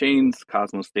top 10 chains,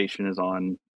 Cosmos Station is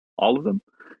on all of them.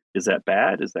 Is that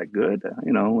bad? Is that good?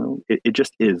 It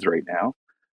just is right now.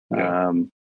 Yeah.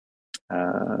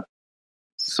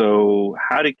 So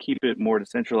how to keep it more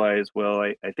decentralized? Well,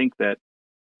 I think that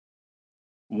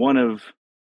one of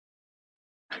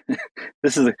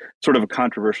this is a sort of a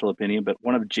controversial opinion, but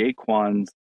one of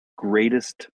Jaquan's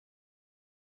greatest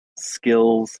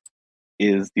skills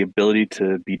is the ability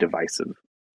to be divisive.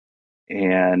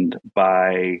 And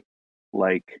by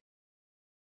like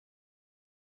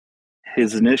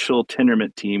his initial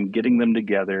Tendermint team, getting them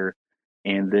together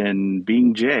and then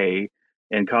being Jay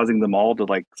and causing them all to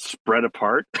like spread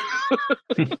apart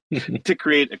to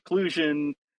create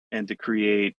occlusion and to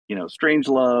create, strange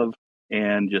love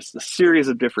and just a series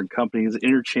of different companies,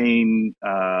 interchain,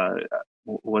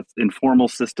 what's informal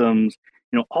systems,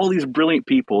 all these brilliant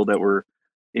people that were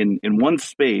in one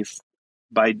space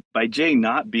by Jay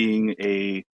not being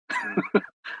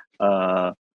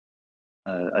uh,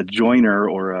 a joiner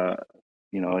or a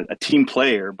team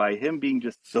player, by him being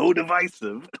just so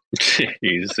divisive.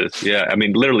 Jesus. Yeah. I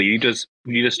mean, literally, you just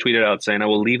tweeted out saying, "I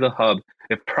will leave the hub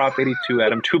if Prop 82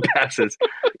 Adam 2 passes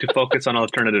to focus on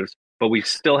alternatives, but we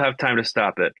still have time to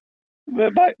stop it."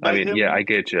 But by I mean, him yeah, I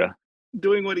get you.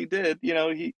 doing what he did,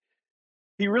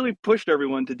 he really pushed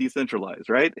everyone to decentralize,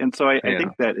 right? And so I Yeah.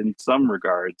 think that in some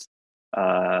regards,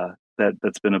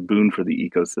 that's been a boon for the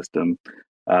ecosystem.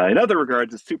 In other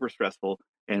regards, it's super stressful,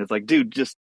 and it's like, dude,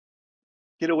 just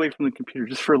get away from the computer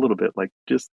just for a little bit, like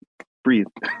just breathe.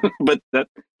 But that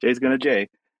Jay's gonna Jay.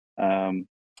 Um,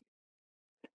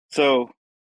 so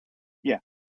yeah.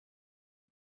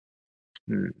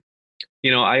 Hmm.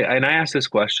 I asked this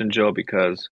question, Joe,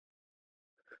 because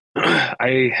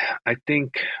I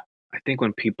think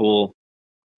when people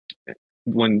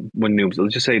when noobs,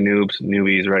 let's just say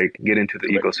newbies, right, get into the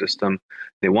Right. ecosystem,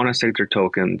 they want to stake their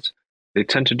tokens. They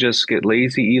tend to just get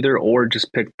lazy either, or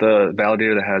just pick the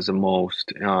validator that has the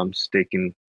most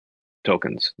staking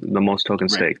tokens, the most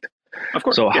tokens Right. staked. Of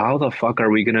course. So Yeah. how the fuck are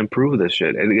we going to improve this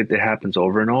shit? It happens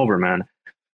over and over, man.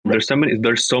 Right.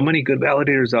 There's so many good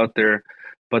validators out there,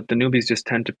 but the newbies just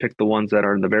tend to pick the ones that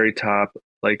are in the very top.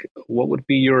 Like, what would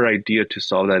be your idea to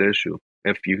solve that issue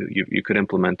if you could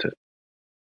implement it?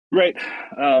 Right.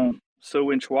 So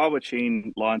when Chihuahua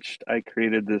Chain launched, I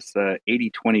created this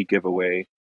 80/20 giveaway.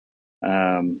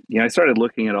 I started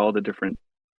looking at all the different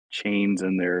chains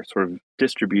and their sort of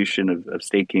distribution of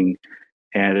staking,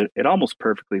 and it almost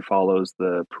perfectly follows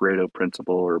the Pareto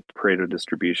principle or Pareto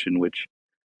distribution, which,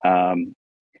 um,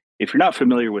 if you're not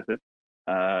familiar with it,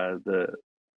 the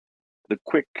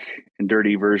quick and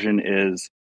dirty version is,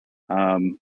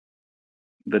 um,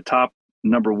 the top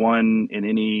number one in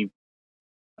any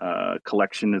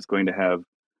collection is going to have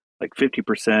like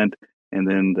 50%, and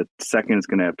then the second is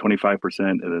going to have 25%,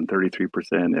 and then 33%,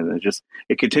 and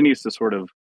it continues to sort of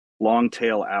long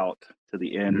tail out to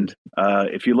the Mhm. end.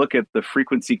 If you look at the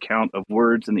frequency count of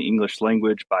words in the English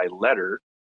language by letter,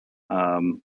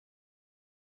 um,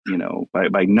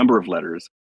 by number of letters,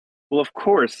 well, of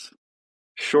course,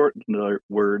 short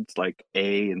words like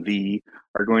A and V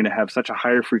are going to have such a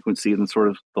higher frequency than sort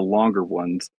of the longer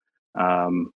ones,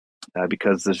 um,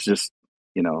 because there's just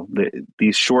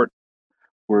these short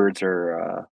words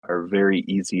are very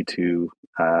easy to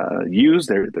use.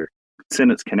 They're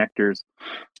sentence connectors.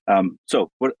 So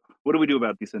what do we do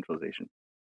about decentralization?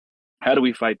 How do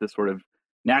we fight this sort of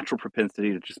natural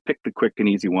propensity to just pick the quick and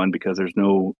easy one because there's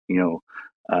no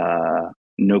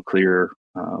clear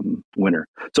winner?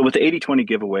 So with the 80/20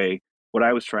 giveaway, what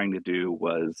I was trying to do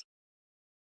was,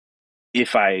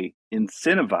 if I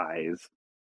incentivize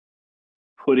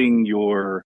putting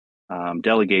your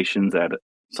delegations at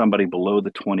somebody below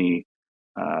the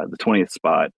 20th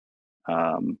spot,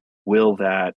 um, will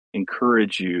that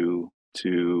encourage you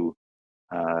to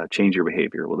change your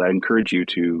behavior? Will that encourage you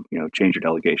to change your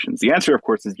delegations? The answer, of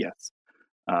course, is yes.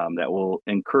 That will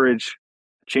encourage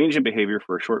change in behavior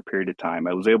for a short period of time.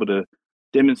 I was able to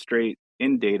demonstrate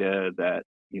in data that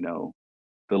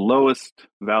the lowest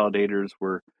validators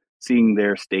were seeing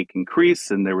their stake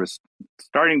increase, and there was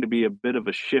starting to be a bit of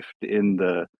a shift in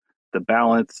the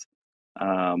balance.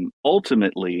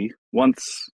 Ultimately,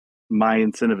 once my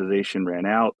incentivization ran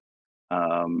out,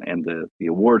 and the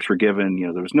awards were given,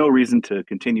 there was no reason to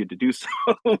continue to do so.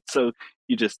 So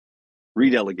you just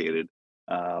redelegated,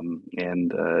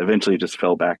 and eventually just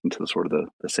fell back into the sort of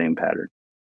the same pattern.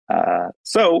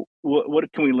 So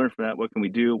what can we learn from that? What can we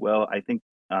do? Well, I think,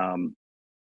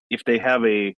 if they have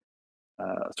a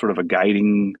sort of a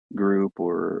guiding group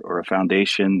or a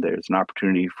foundation, there's an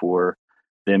opportunity for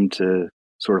them to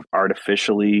sort of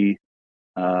artificially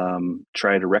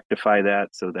try to rectify that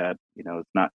so that it's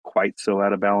not quite so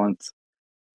out of balance.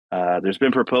 There's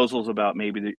been proposals about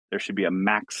maybe there should be a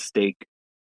max stake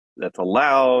that's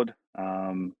allowed.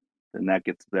 And that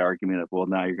gets the argument of, well,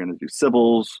 now you're going to do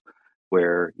Sybil's,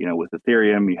 where with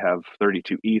Ethereum you have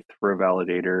 32 ETH for a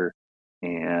validator,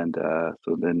 and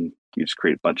so then you just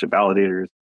create a bunch of validators.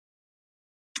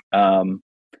 Um,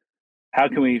 how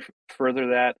can we further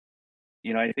that?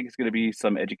 I think it's going to be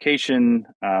some education.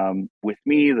 With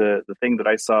me, the thing that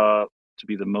I saw to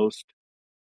be the most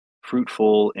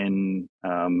fruitful in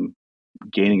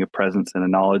gaining a presence and a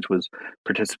knowledge was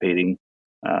participating,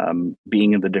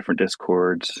 being in the different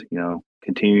discords,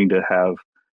 continuing to have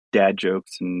dad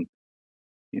jokes and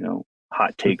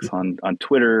hot takes on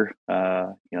Twitter.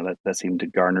 That seemed to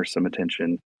garner some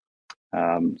attention.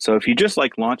 So if you just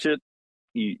like launch it,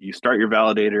 you start your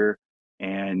validator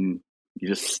and you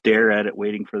just stare at it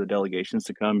waiting for the delegations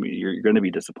to come, you're going to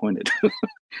be disappointed.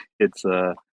 It's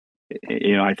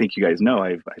I think you guys know,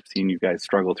 I've seen you guys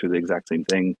struggle through the exact same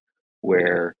thing, Yeah.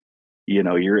 where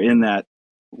you're in that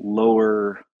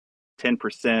lower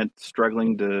 10%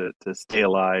 struggling to stay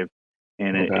alive,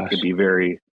 and Oh it could gosh. be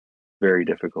very, very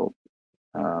difficult.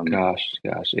 um, Gosh.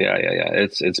 Yeah.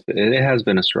 It has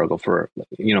been a struggle for,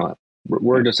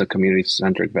 we're yeah. just a community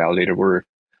centric validator. We're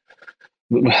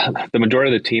the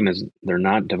majority of the team is they're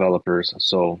not developers.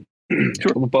 So,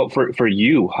 Sure. but for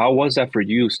you, how was that for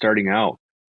you starting out?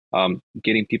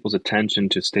 Getting people's attention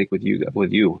to stake with you.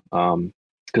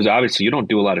 Because obviously you don't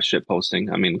do a lot of shit posting.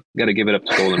 I mean, got to give it up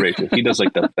to Golden Rachel. He does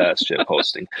like the best shit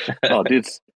posting. Oh,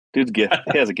 dude's gift.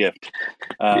 He has a gift.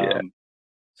 Yeah.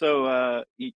 So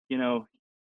he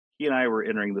and I were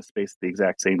entering the space at the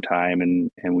exact same time,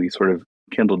 and we sort of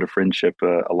kindled a friendship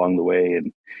along the way.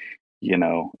 And you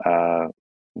know, uh,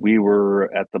 we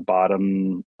were at the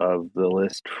bottom of the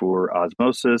list for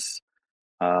osmosis.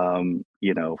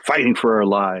 Fighting for our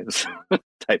lives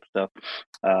type stuff.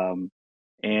 Um,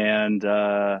 and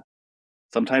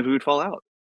sometimes we would fall out,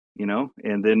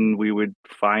 and then we would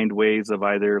find ways of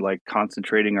either like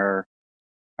concentrating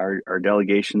our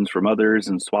delegations from others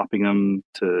and swapping them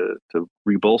to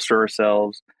rebolster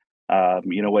ourselves.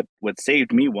 What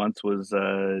saved me once was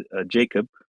Jacob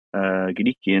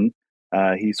Gadikian.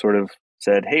 He sort of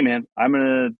said, "Hey, man, I'm going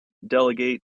to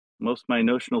delegate most of my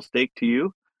notional stake to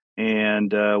you,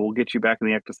 and we'll get you back in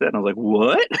the active set." And I was like,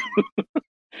 "What?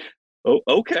 Oh,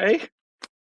 okay."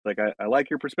 Like, I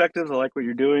like your perspectives. I like what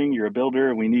you're doing. You're a builder,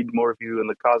 and we need more of you in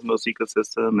the Cosmos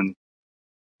ecosystem. And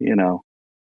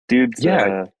dude's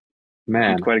Yeah,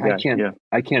 man, quite a guy. Yeah,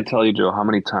 I can't tell you, Joe, how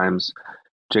many times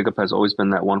Jacob has always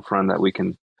been that one friend that we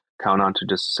can count on to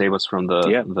just save us from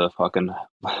yeah, the fucking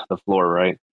the floor,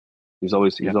 right? He's yeah,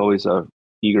 always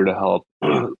eager to help.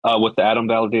 With the Atom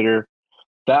Validator,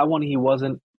 that one he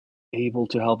wasn't able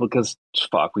to help because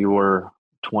fuck, we were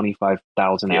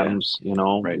 25,000 yeah. atoms, you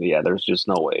know? Right. Yeah, there's just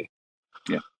no way.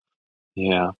 Yeah,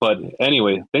 Yeah, but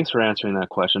anyway, yeah. thanks for answering that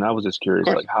question. I was just Of curious,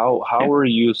 course. like how Yeah, were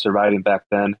you surviving back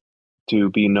then to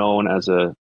be known as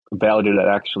a validator that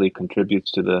actually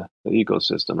contributes to the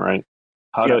ecosystem, right?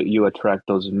 How yeah, do you attract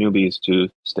those newbies to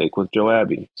stake with Joe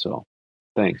Abbey? So,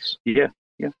 thanks. yeah,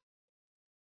 yeah.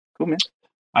 Cool, man.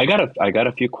 I got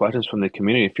a few questions from the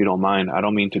community, if you don't mind. I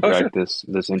don't mean to Oh, drag sure.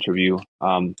 this interview. This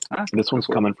Go one's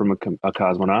for it. coming from a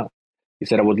cosmonaut. He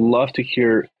said, "I would love to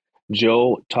hear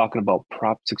Joe talking about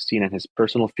Prop 16 and his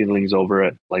personal feelings over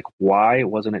it. Like, why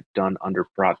wasn't it done under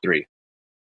Prop 3?"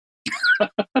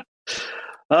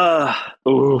 Uh,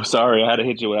 Oh, sorry, I had to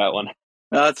hit you with that one.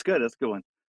 no, that's good. That's a good one.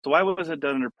 So why was it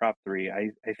done under Prop 3? I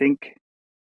think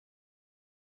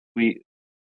we,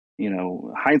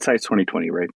 hindsight's 2020,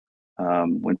 right?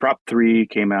 When Prop 3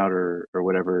 came out or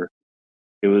whatever,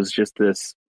 it was just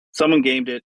this, someone gamed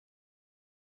it.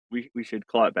 We should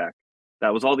claw it back.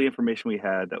 That was all the information we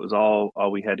had. That was all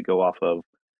we had to go off of.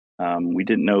 We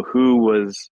didn't know who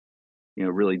was,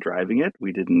 really driving it.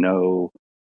 We didn't know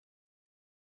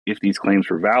if these claims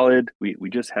were valid. We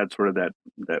just had sort of that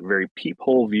very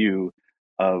peephole view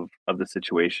of the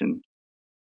situation.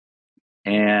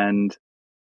 And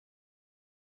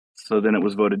so then it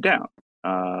was voted down.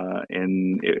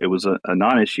 And it was a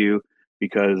non-issue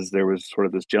because there was sort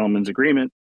of this gentleman's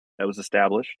agreement that was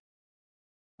established.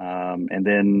 And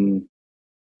then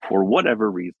for whatever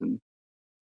reason,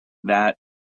 that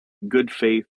good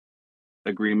faith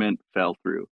agreement fell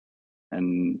through.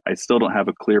 And I still don't have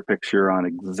a clear picture on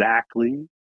exactly.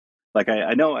 Like,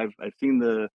 I know I've seen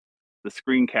the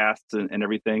screencasts and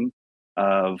everything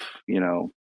of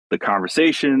the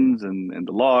conversations and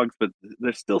the logs, but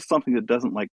there's still something that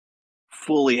doesn't like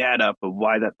fully add up of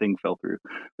why that thing fell through.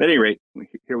 But at any rate,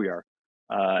 here we are.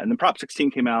 And then Prop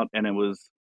 16 came out, and it was,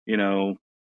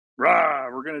 rah,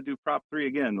 we're gonna do Prop 3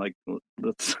 again. Like,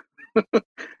 let's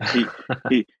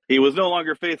he he was no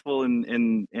longer faithful,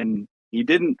 and he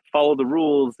didn't follow the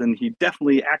rules, and he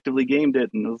definitely actively gamed it.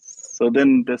 And so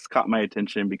then this caught my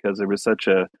attention because there was such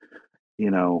you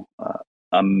know uh,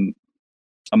 um,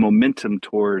 a momentum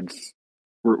towards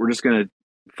we're just gonna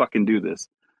fucking do this.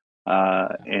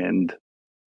 And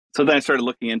so then I started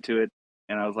looking into it,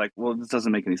 and I was like, well, this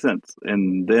doesn't make any sense.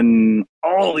 And then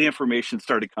all the information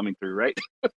started coming through, right?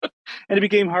 And it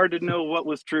became hard to know what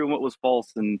was true and what was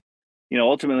false. And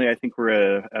ultimately, I think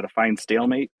we're at a fine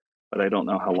stalemate, but I don't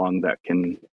know how long that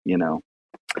can.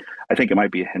 I think it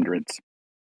might be a hindrance.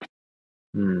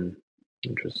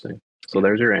 Interesting. So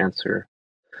there's your answer.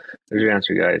 There's your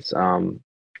answer, guys.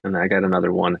 And I got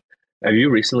another one. Have you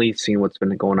recently seen what's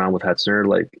been going on with Hetzner?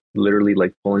 Like literally,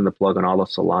 like pulling the plug on all the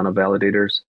Solana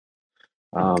validators.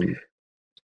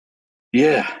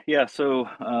 Yeah. So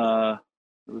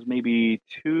it was maybe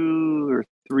 2 or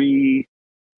 3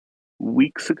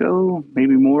 weeks ago,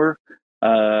 maybe more.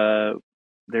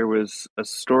 There was a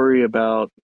story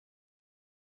about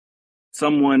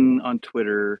someone on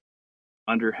Twitter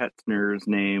under Hetzner's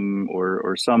name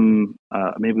or some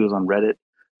maybe it was on Reddit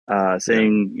Yeah.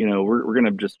 saying, we're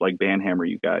gonna just like banhammer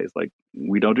you guys. Like,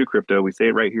 we don't do crypto. We say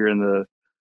it right here in the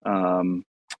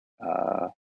uh,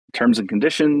 terms and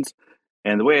conditions.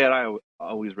 And the way that I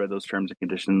always read those terms and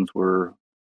conditions were,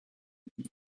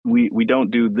 we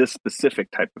don't do this specific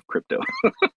type of crypto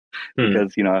Hmm.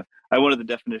 because I wanted the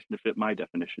definition to fit my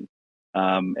definition.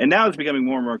 And now it's becoming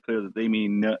more and more clear that they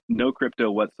mean no crypto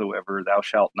whatsoever. Thou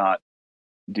shalt not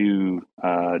do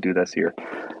this here.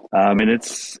 And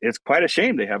it's quite a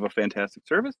shame. They have a fantastic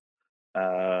service.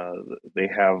 They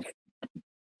have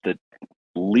the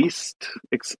least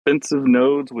expensive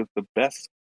nodes with the best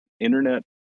internet.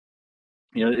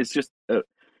 It's just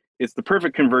it's the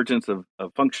perfect convergence of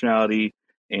functionality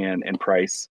and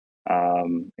price.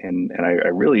 And I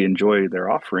really enjoy their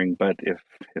offering. But if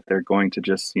they're going to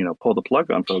just pull the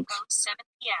plug on folks,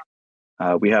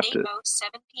 we have to.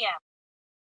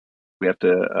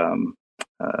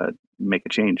 make a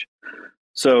change.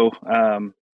 So, I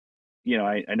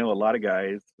know a lot of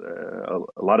guys, a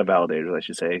lot of validators, I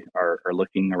should say, are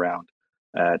looking around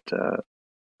at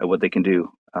what they can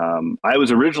do. I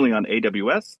was originally on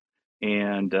AWS,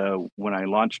 and when I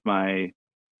launched my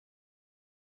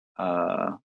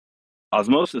uh,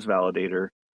 Osmosis validator,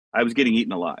 I was getting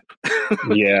eaten alive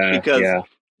Yeah, because yeah.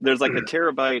 there's like a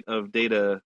terabyte of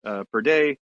data per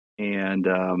day, and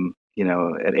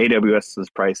at AWS's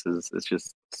prices, it's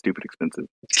just stupid expensive.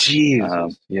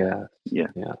 Jesus. Yeah. Yeah.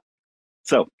 Yeah.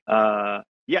 So,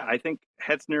 yeah, I think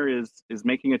Hetzner is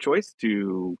making a choice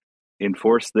to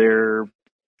enforce their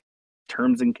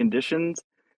terms and conditions,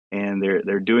 and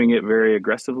they're doing it very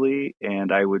aggressively.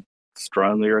 And I would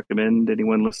strongly recommend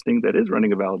anyone listening that is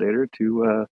running a validator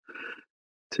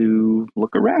to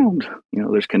look around.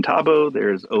 There's Contabo,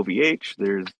 there's OVH,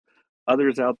 there's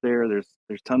others out there. There's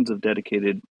tons of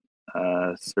dedicated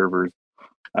servers.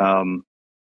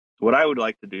 What I would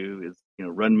like to do is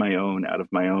run my own out of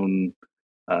my own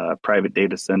private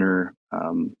data center.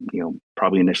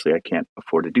 Probably initially I can't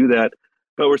afford to do that,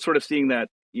 but we're sort of seeing that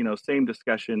same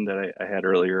discussion that I had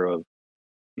earlier of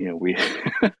we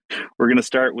we're going to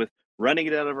start with running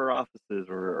it out of our offices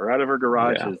or out of our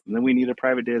garages, and then we need a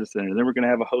private data center, and then we're going to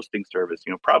have a hosting service.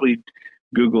 Probably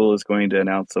Google is going to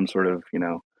announce some sort of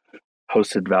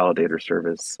hosted validator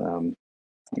service.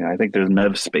 I think there's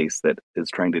Mev space that is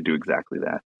trying to do exactly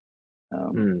that.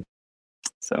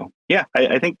 So yeah,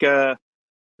 I think they're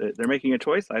making a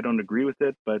choice. I don't agree with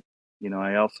it, but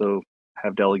I also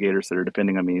have delegators that are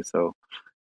depending on me. So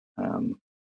gotta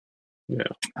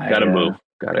move.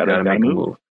 Gotta make a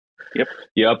move.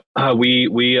 Yep.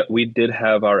 We did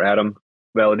have our Atom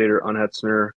validator on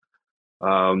Hetzner.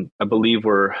 I believe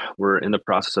we're in the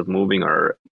process of moving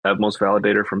our Atmos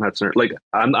validator from Hetzner. Like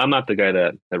I'm not the guy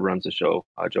that runs the show,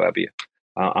 Joe Abbey.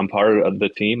 I'm part of the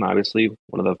team, obviously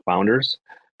one of the founders,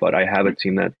 but I have a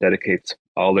team that dedicates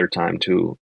all their time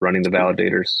to running the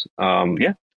validators.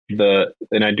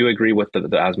 And I do agree with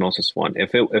the osmosis one.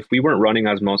 If we weren't running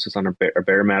osmosis on a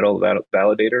bare metal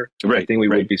validator, I think we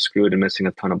would be screwed and missing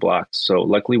a ton of blocks. So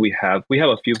luckily we have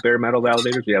a few bare metal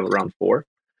validators. We have around 4,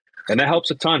 and that helps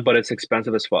a ton. But it's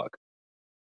expensive as fuck.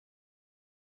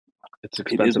 It's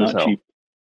expensive as hell. Cheap.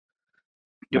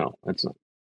 Yep. No, it's not.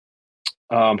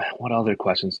 What other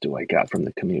questions do I got from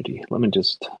the community? Let me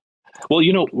just. Well,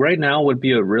 right now would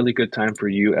be a really good time for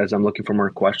you, as I'm looking for more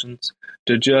questions,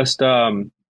 to just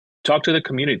talk to the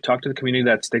community. Talk to the community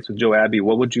that sticks with Joe Abbey.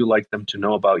 What would you like them to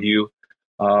know about you?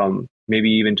 Maybe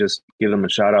even just give them a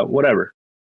shout out. Whatever.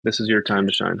 This is your time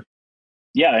to shine.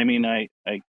 Yeah, I mean, I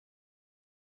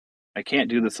can't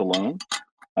do this alone.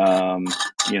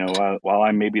 While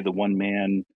I'm maybe the one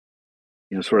man,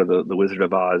 sort of the Wizard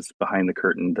of Oz behind the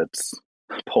curtain that's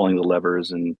pulling the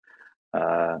levers and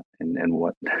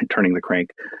what turning the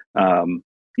crank.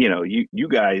 You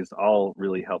guys all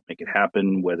really help make it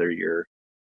happen, whether you're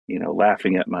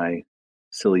laughing at my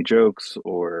silly jokes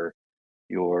or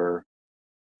you're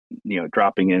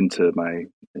dropping into my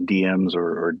DMs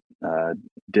or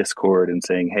Discord and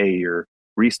saying, hey, your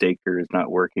restaker is not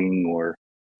working, or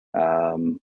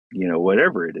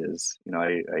whatever it is.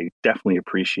 I definitely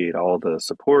appreciate all the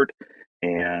support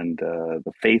and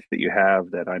the faith that you have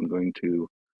that I'm going to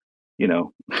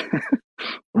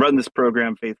run this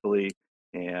program faithfully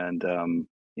and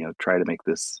try to make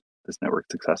this network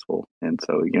successful. And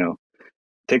so it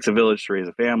takes a village to raise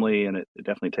a family, and it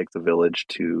definitely takes a village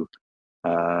to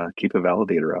keep a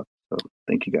validator up. So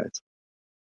thank you guys.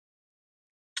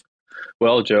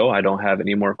 Well, Joe, I don't have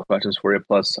any more questions for you.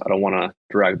 Plus, I don't want to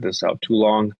drag this out too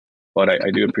long, but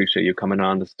I do appreciate you coming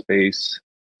on the space.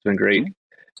 It's been great.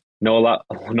 Know a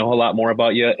lot more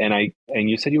about you, and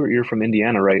you said you're from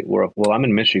Indiana, right? Well, I'm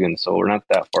in Michigan, so we're not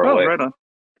that far away. Oh, right on.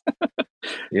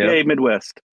 Yay,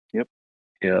 Midwest. Yep.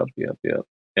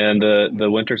 And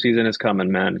the winter season is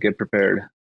coming, man. Get prepared.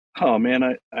 Oh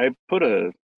man, I put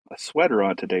a sweater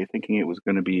on today, thinking it was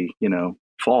going to be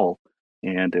fall,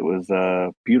 and it was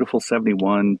beautiful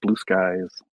 71, blue skies.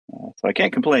 So I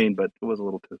can't complain, but it was a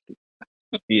little toasty.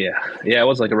 Yeah, it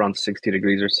was like around 60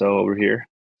 degrees or so over here,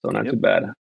 so not too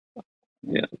bad.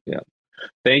 Yeah.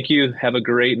 Thank you. Have a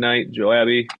great night, Joe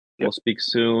Abbey. We'll speak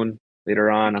soon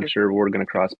later on. I'm sure we're going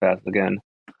to cross paths again.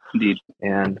 Indeed.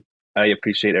 And I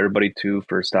appreciate everybody too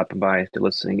for stopping by, to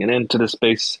listening and into this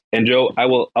space. And Joe, I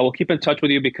will keep in touch with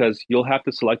you because you'll have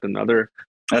to select another.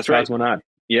 That's right. Cosmonaut.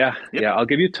 Yeah. I'll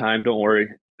give you time. Don't worry.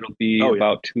 It'll be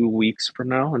about 2 weeks from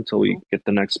now until we get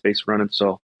the next space running.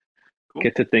 So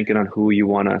get to thinking on who you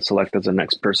want to select as the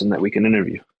next person that we can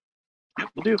interview.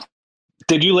 We'll do.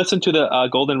 Did you listen to the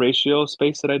Golden Ratio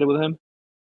space that I did with him?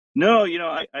 No,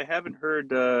 I haven't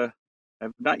heard.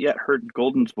 I've not yet heard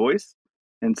Golden's voice,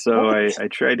 and so What? I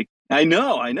tried to. I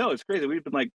know, it's crazy. We've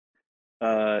been like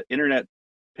internet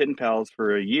pen pals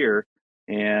for a year,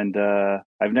 and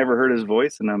I've never heard his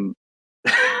voice, and I'm.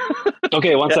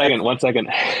 Okay, one Yeah, second, one second,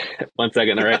 one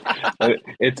second. All right,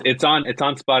 it's on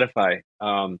Spotify.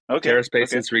 okay, okay,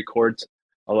 TerraSpaces records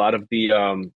a lot of the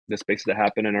spaces that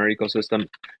happen in our ecosystem,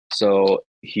 so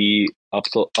he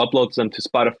uploads them to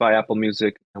Spotify, Apple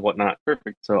Music, and whatnot.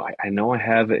 perfect. So I know I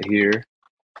have it here.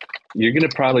 You're gonna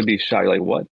probably be shocked. Like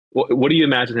what? What do you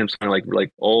imagine him sounding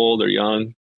like old or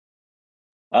young?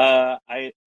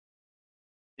 I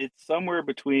it's somewhere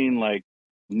between like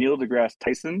Neil deGrasse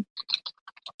Tyson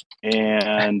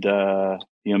and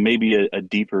maybe a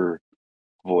deeper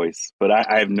voice, but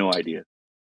I have no idea.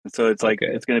 And so it's like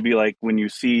Okay, it's going to be like when you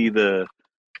see the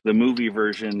movie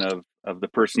version of the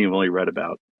person you've only read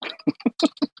about. all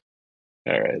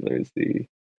right. Let me see.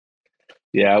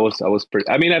 Yeah, I was pretty.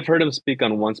 I mean, I've heard him speak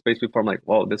on one space before. I'm like,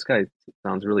 whoa, this guy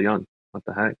sounds really young. What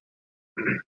the heck?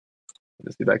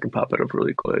 Let's see if I can pop it up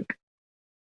really quick.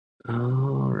 All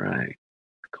right,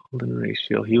 golden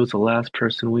ratio. He was the last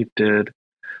person we did,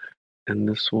 and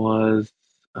this was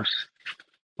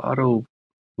about a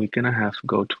week and a half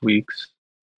ago, 2 weeks.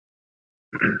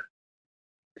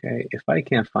 Okay, if I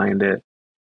can't find it,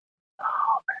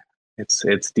 oh man, it's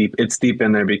deep. It's deep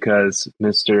in there because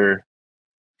Mr.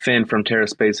 Finn from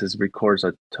TerraSpaces records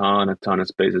a ton of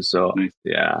spaces. So Nice.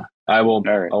 yeah, I will. All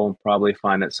right. I will probably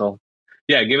find it. So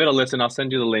yeah, give it a listen. I'll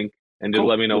send you the link and just Cool.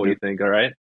 let me know Will what do. you think. All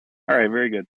right. All right. Very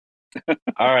good.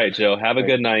 All right, Joe. Have a All right.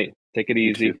 good night. Take it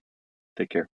You easy. too. Take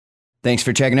care. Thanks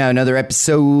for checking out another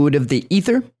episode of The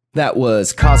Ether. That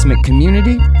was Cosmic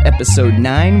Community, episode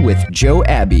 9 with Joe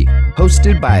Abbey,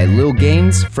 hosted by Lil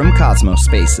Gaines from Cosmos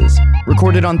Spaces,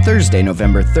 recorded on Thursday,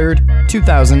 November 3rd,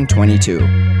 2022.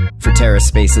 For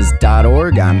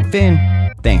TerraSpaces.org, I'm Finn.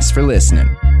 Thanks for listening.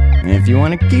 And if you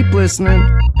want to keep listening,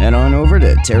 head on over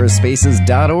to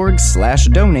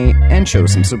TerraSpaces.org/donate and show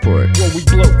some support. When we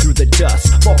blow through the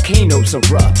dust, volcanoes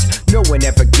erupt. No one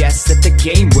ever guessed that the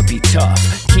game would be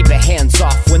tough. Keep your hands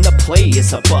off when the play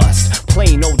is a bust.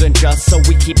 Plain old and just, so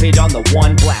we keep it on the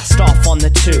 1. Blast off on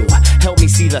the 2. Help me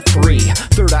see the 3.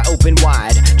 Third eye open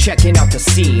wide, checking out the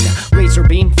scene. Laser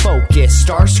beam focus,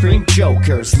 Starscream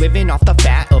jokers, living off the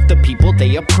fat of the people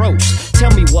they approach.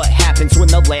 Tell me what happens when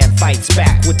the land fights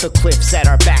back. With the cliffs at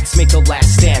our backs, make the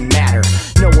last stand matter.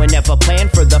 No one ever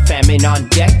planned for the famine on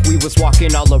deck. We was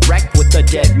walking all erect with the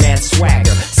dead man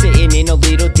swagger. Sitting in a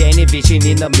little den,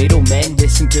 envisioning the middlemen.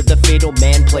 Listen to the fatal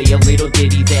man play a little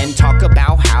ditty, then talk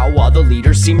about how all the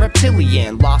leaders seem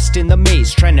reptilian, lost in the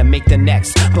maze, trying to make the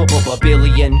next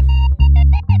billion.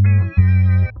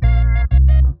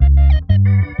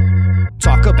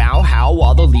 Talk about how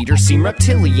all the leaders seem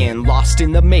reptilian, lost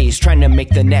in the maze, trying to make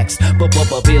the next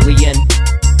billion.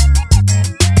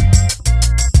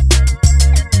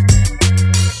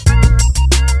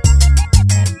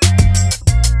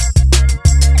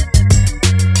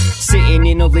 Sitting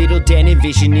in a little den,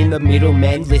 envisioning the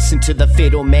middlemen. Listen to the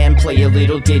fiddle man play a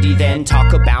little ditty, then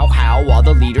talk about how all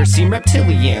the leaders seem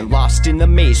reptilian, lost in the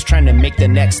maze, trying to make the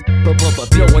next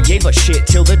No one gave a shit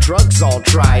till the drugs all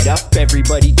dried up.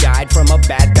 Everybody died from a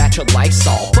bad batch of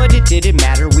Lysol, but it didn't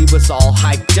matter, we was all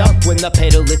hyped up. When the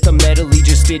pedal hit the metal, he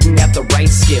just didn't have the right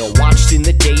skill. Watched in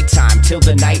the daytime till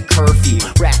the night curfew.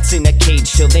 Rats in a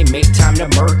cage till they make time to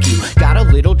murk you. Got a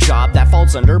little job that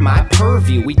falls under my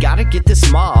purview. We gotta get this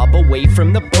mob away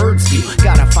from the bird's view.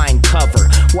 Gotta find cover,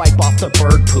 wipe off the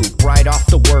bird poop, right off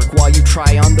the work while you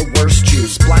try on the worst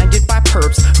juice. Blinded by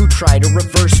perps who try to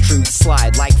reverse truth,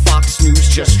 slide like Fox News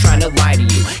just trying to lie to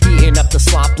you. Eating up the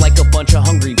slop like a bunch of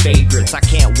hungry vagrants. I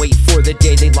can't wait for the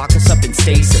day they lock us up in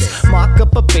stasis. Mock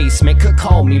up a basement, could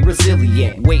call me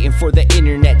resilient. Waiting for the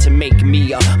internet to make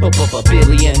me a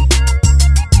billion.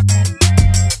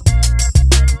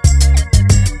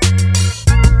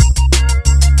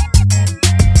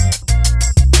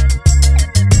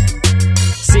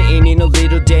 Sitting in a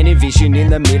little den, envisioning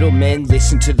the middlemen.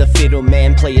 Listen to the fiddle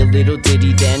man play a little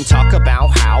ditty, then talk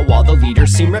about how all the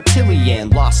leaders seem reptilian,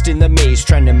 lost in the maze,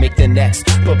 trying to make the next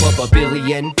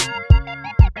billion.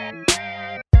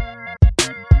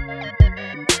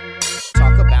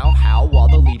 Talk about how all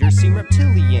the leaders seem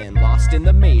reptilian, lost in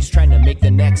the maze, trying to make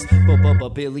the next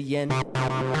billion.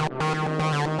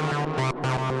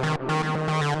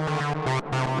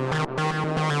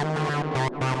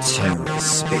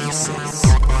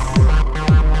 TerraSpaces.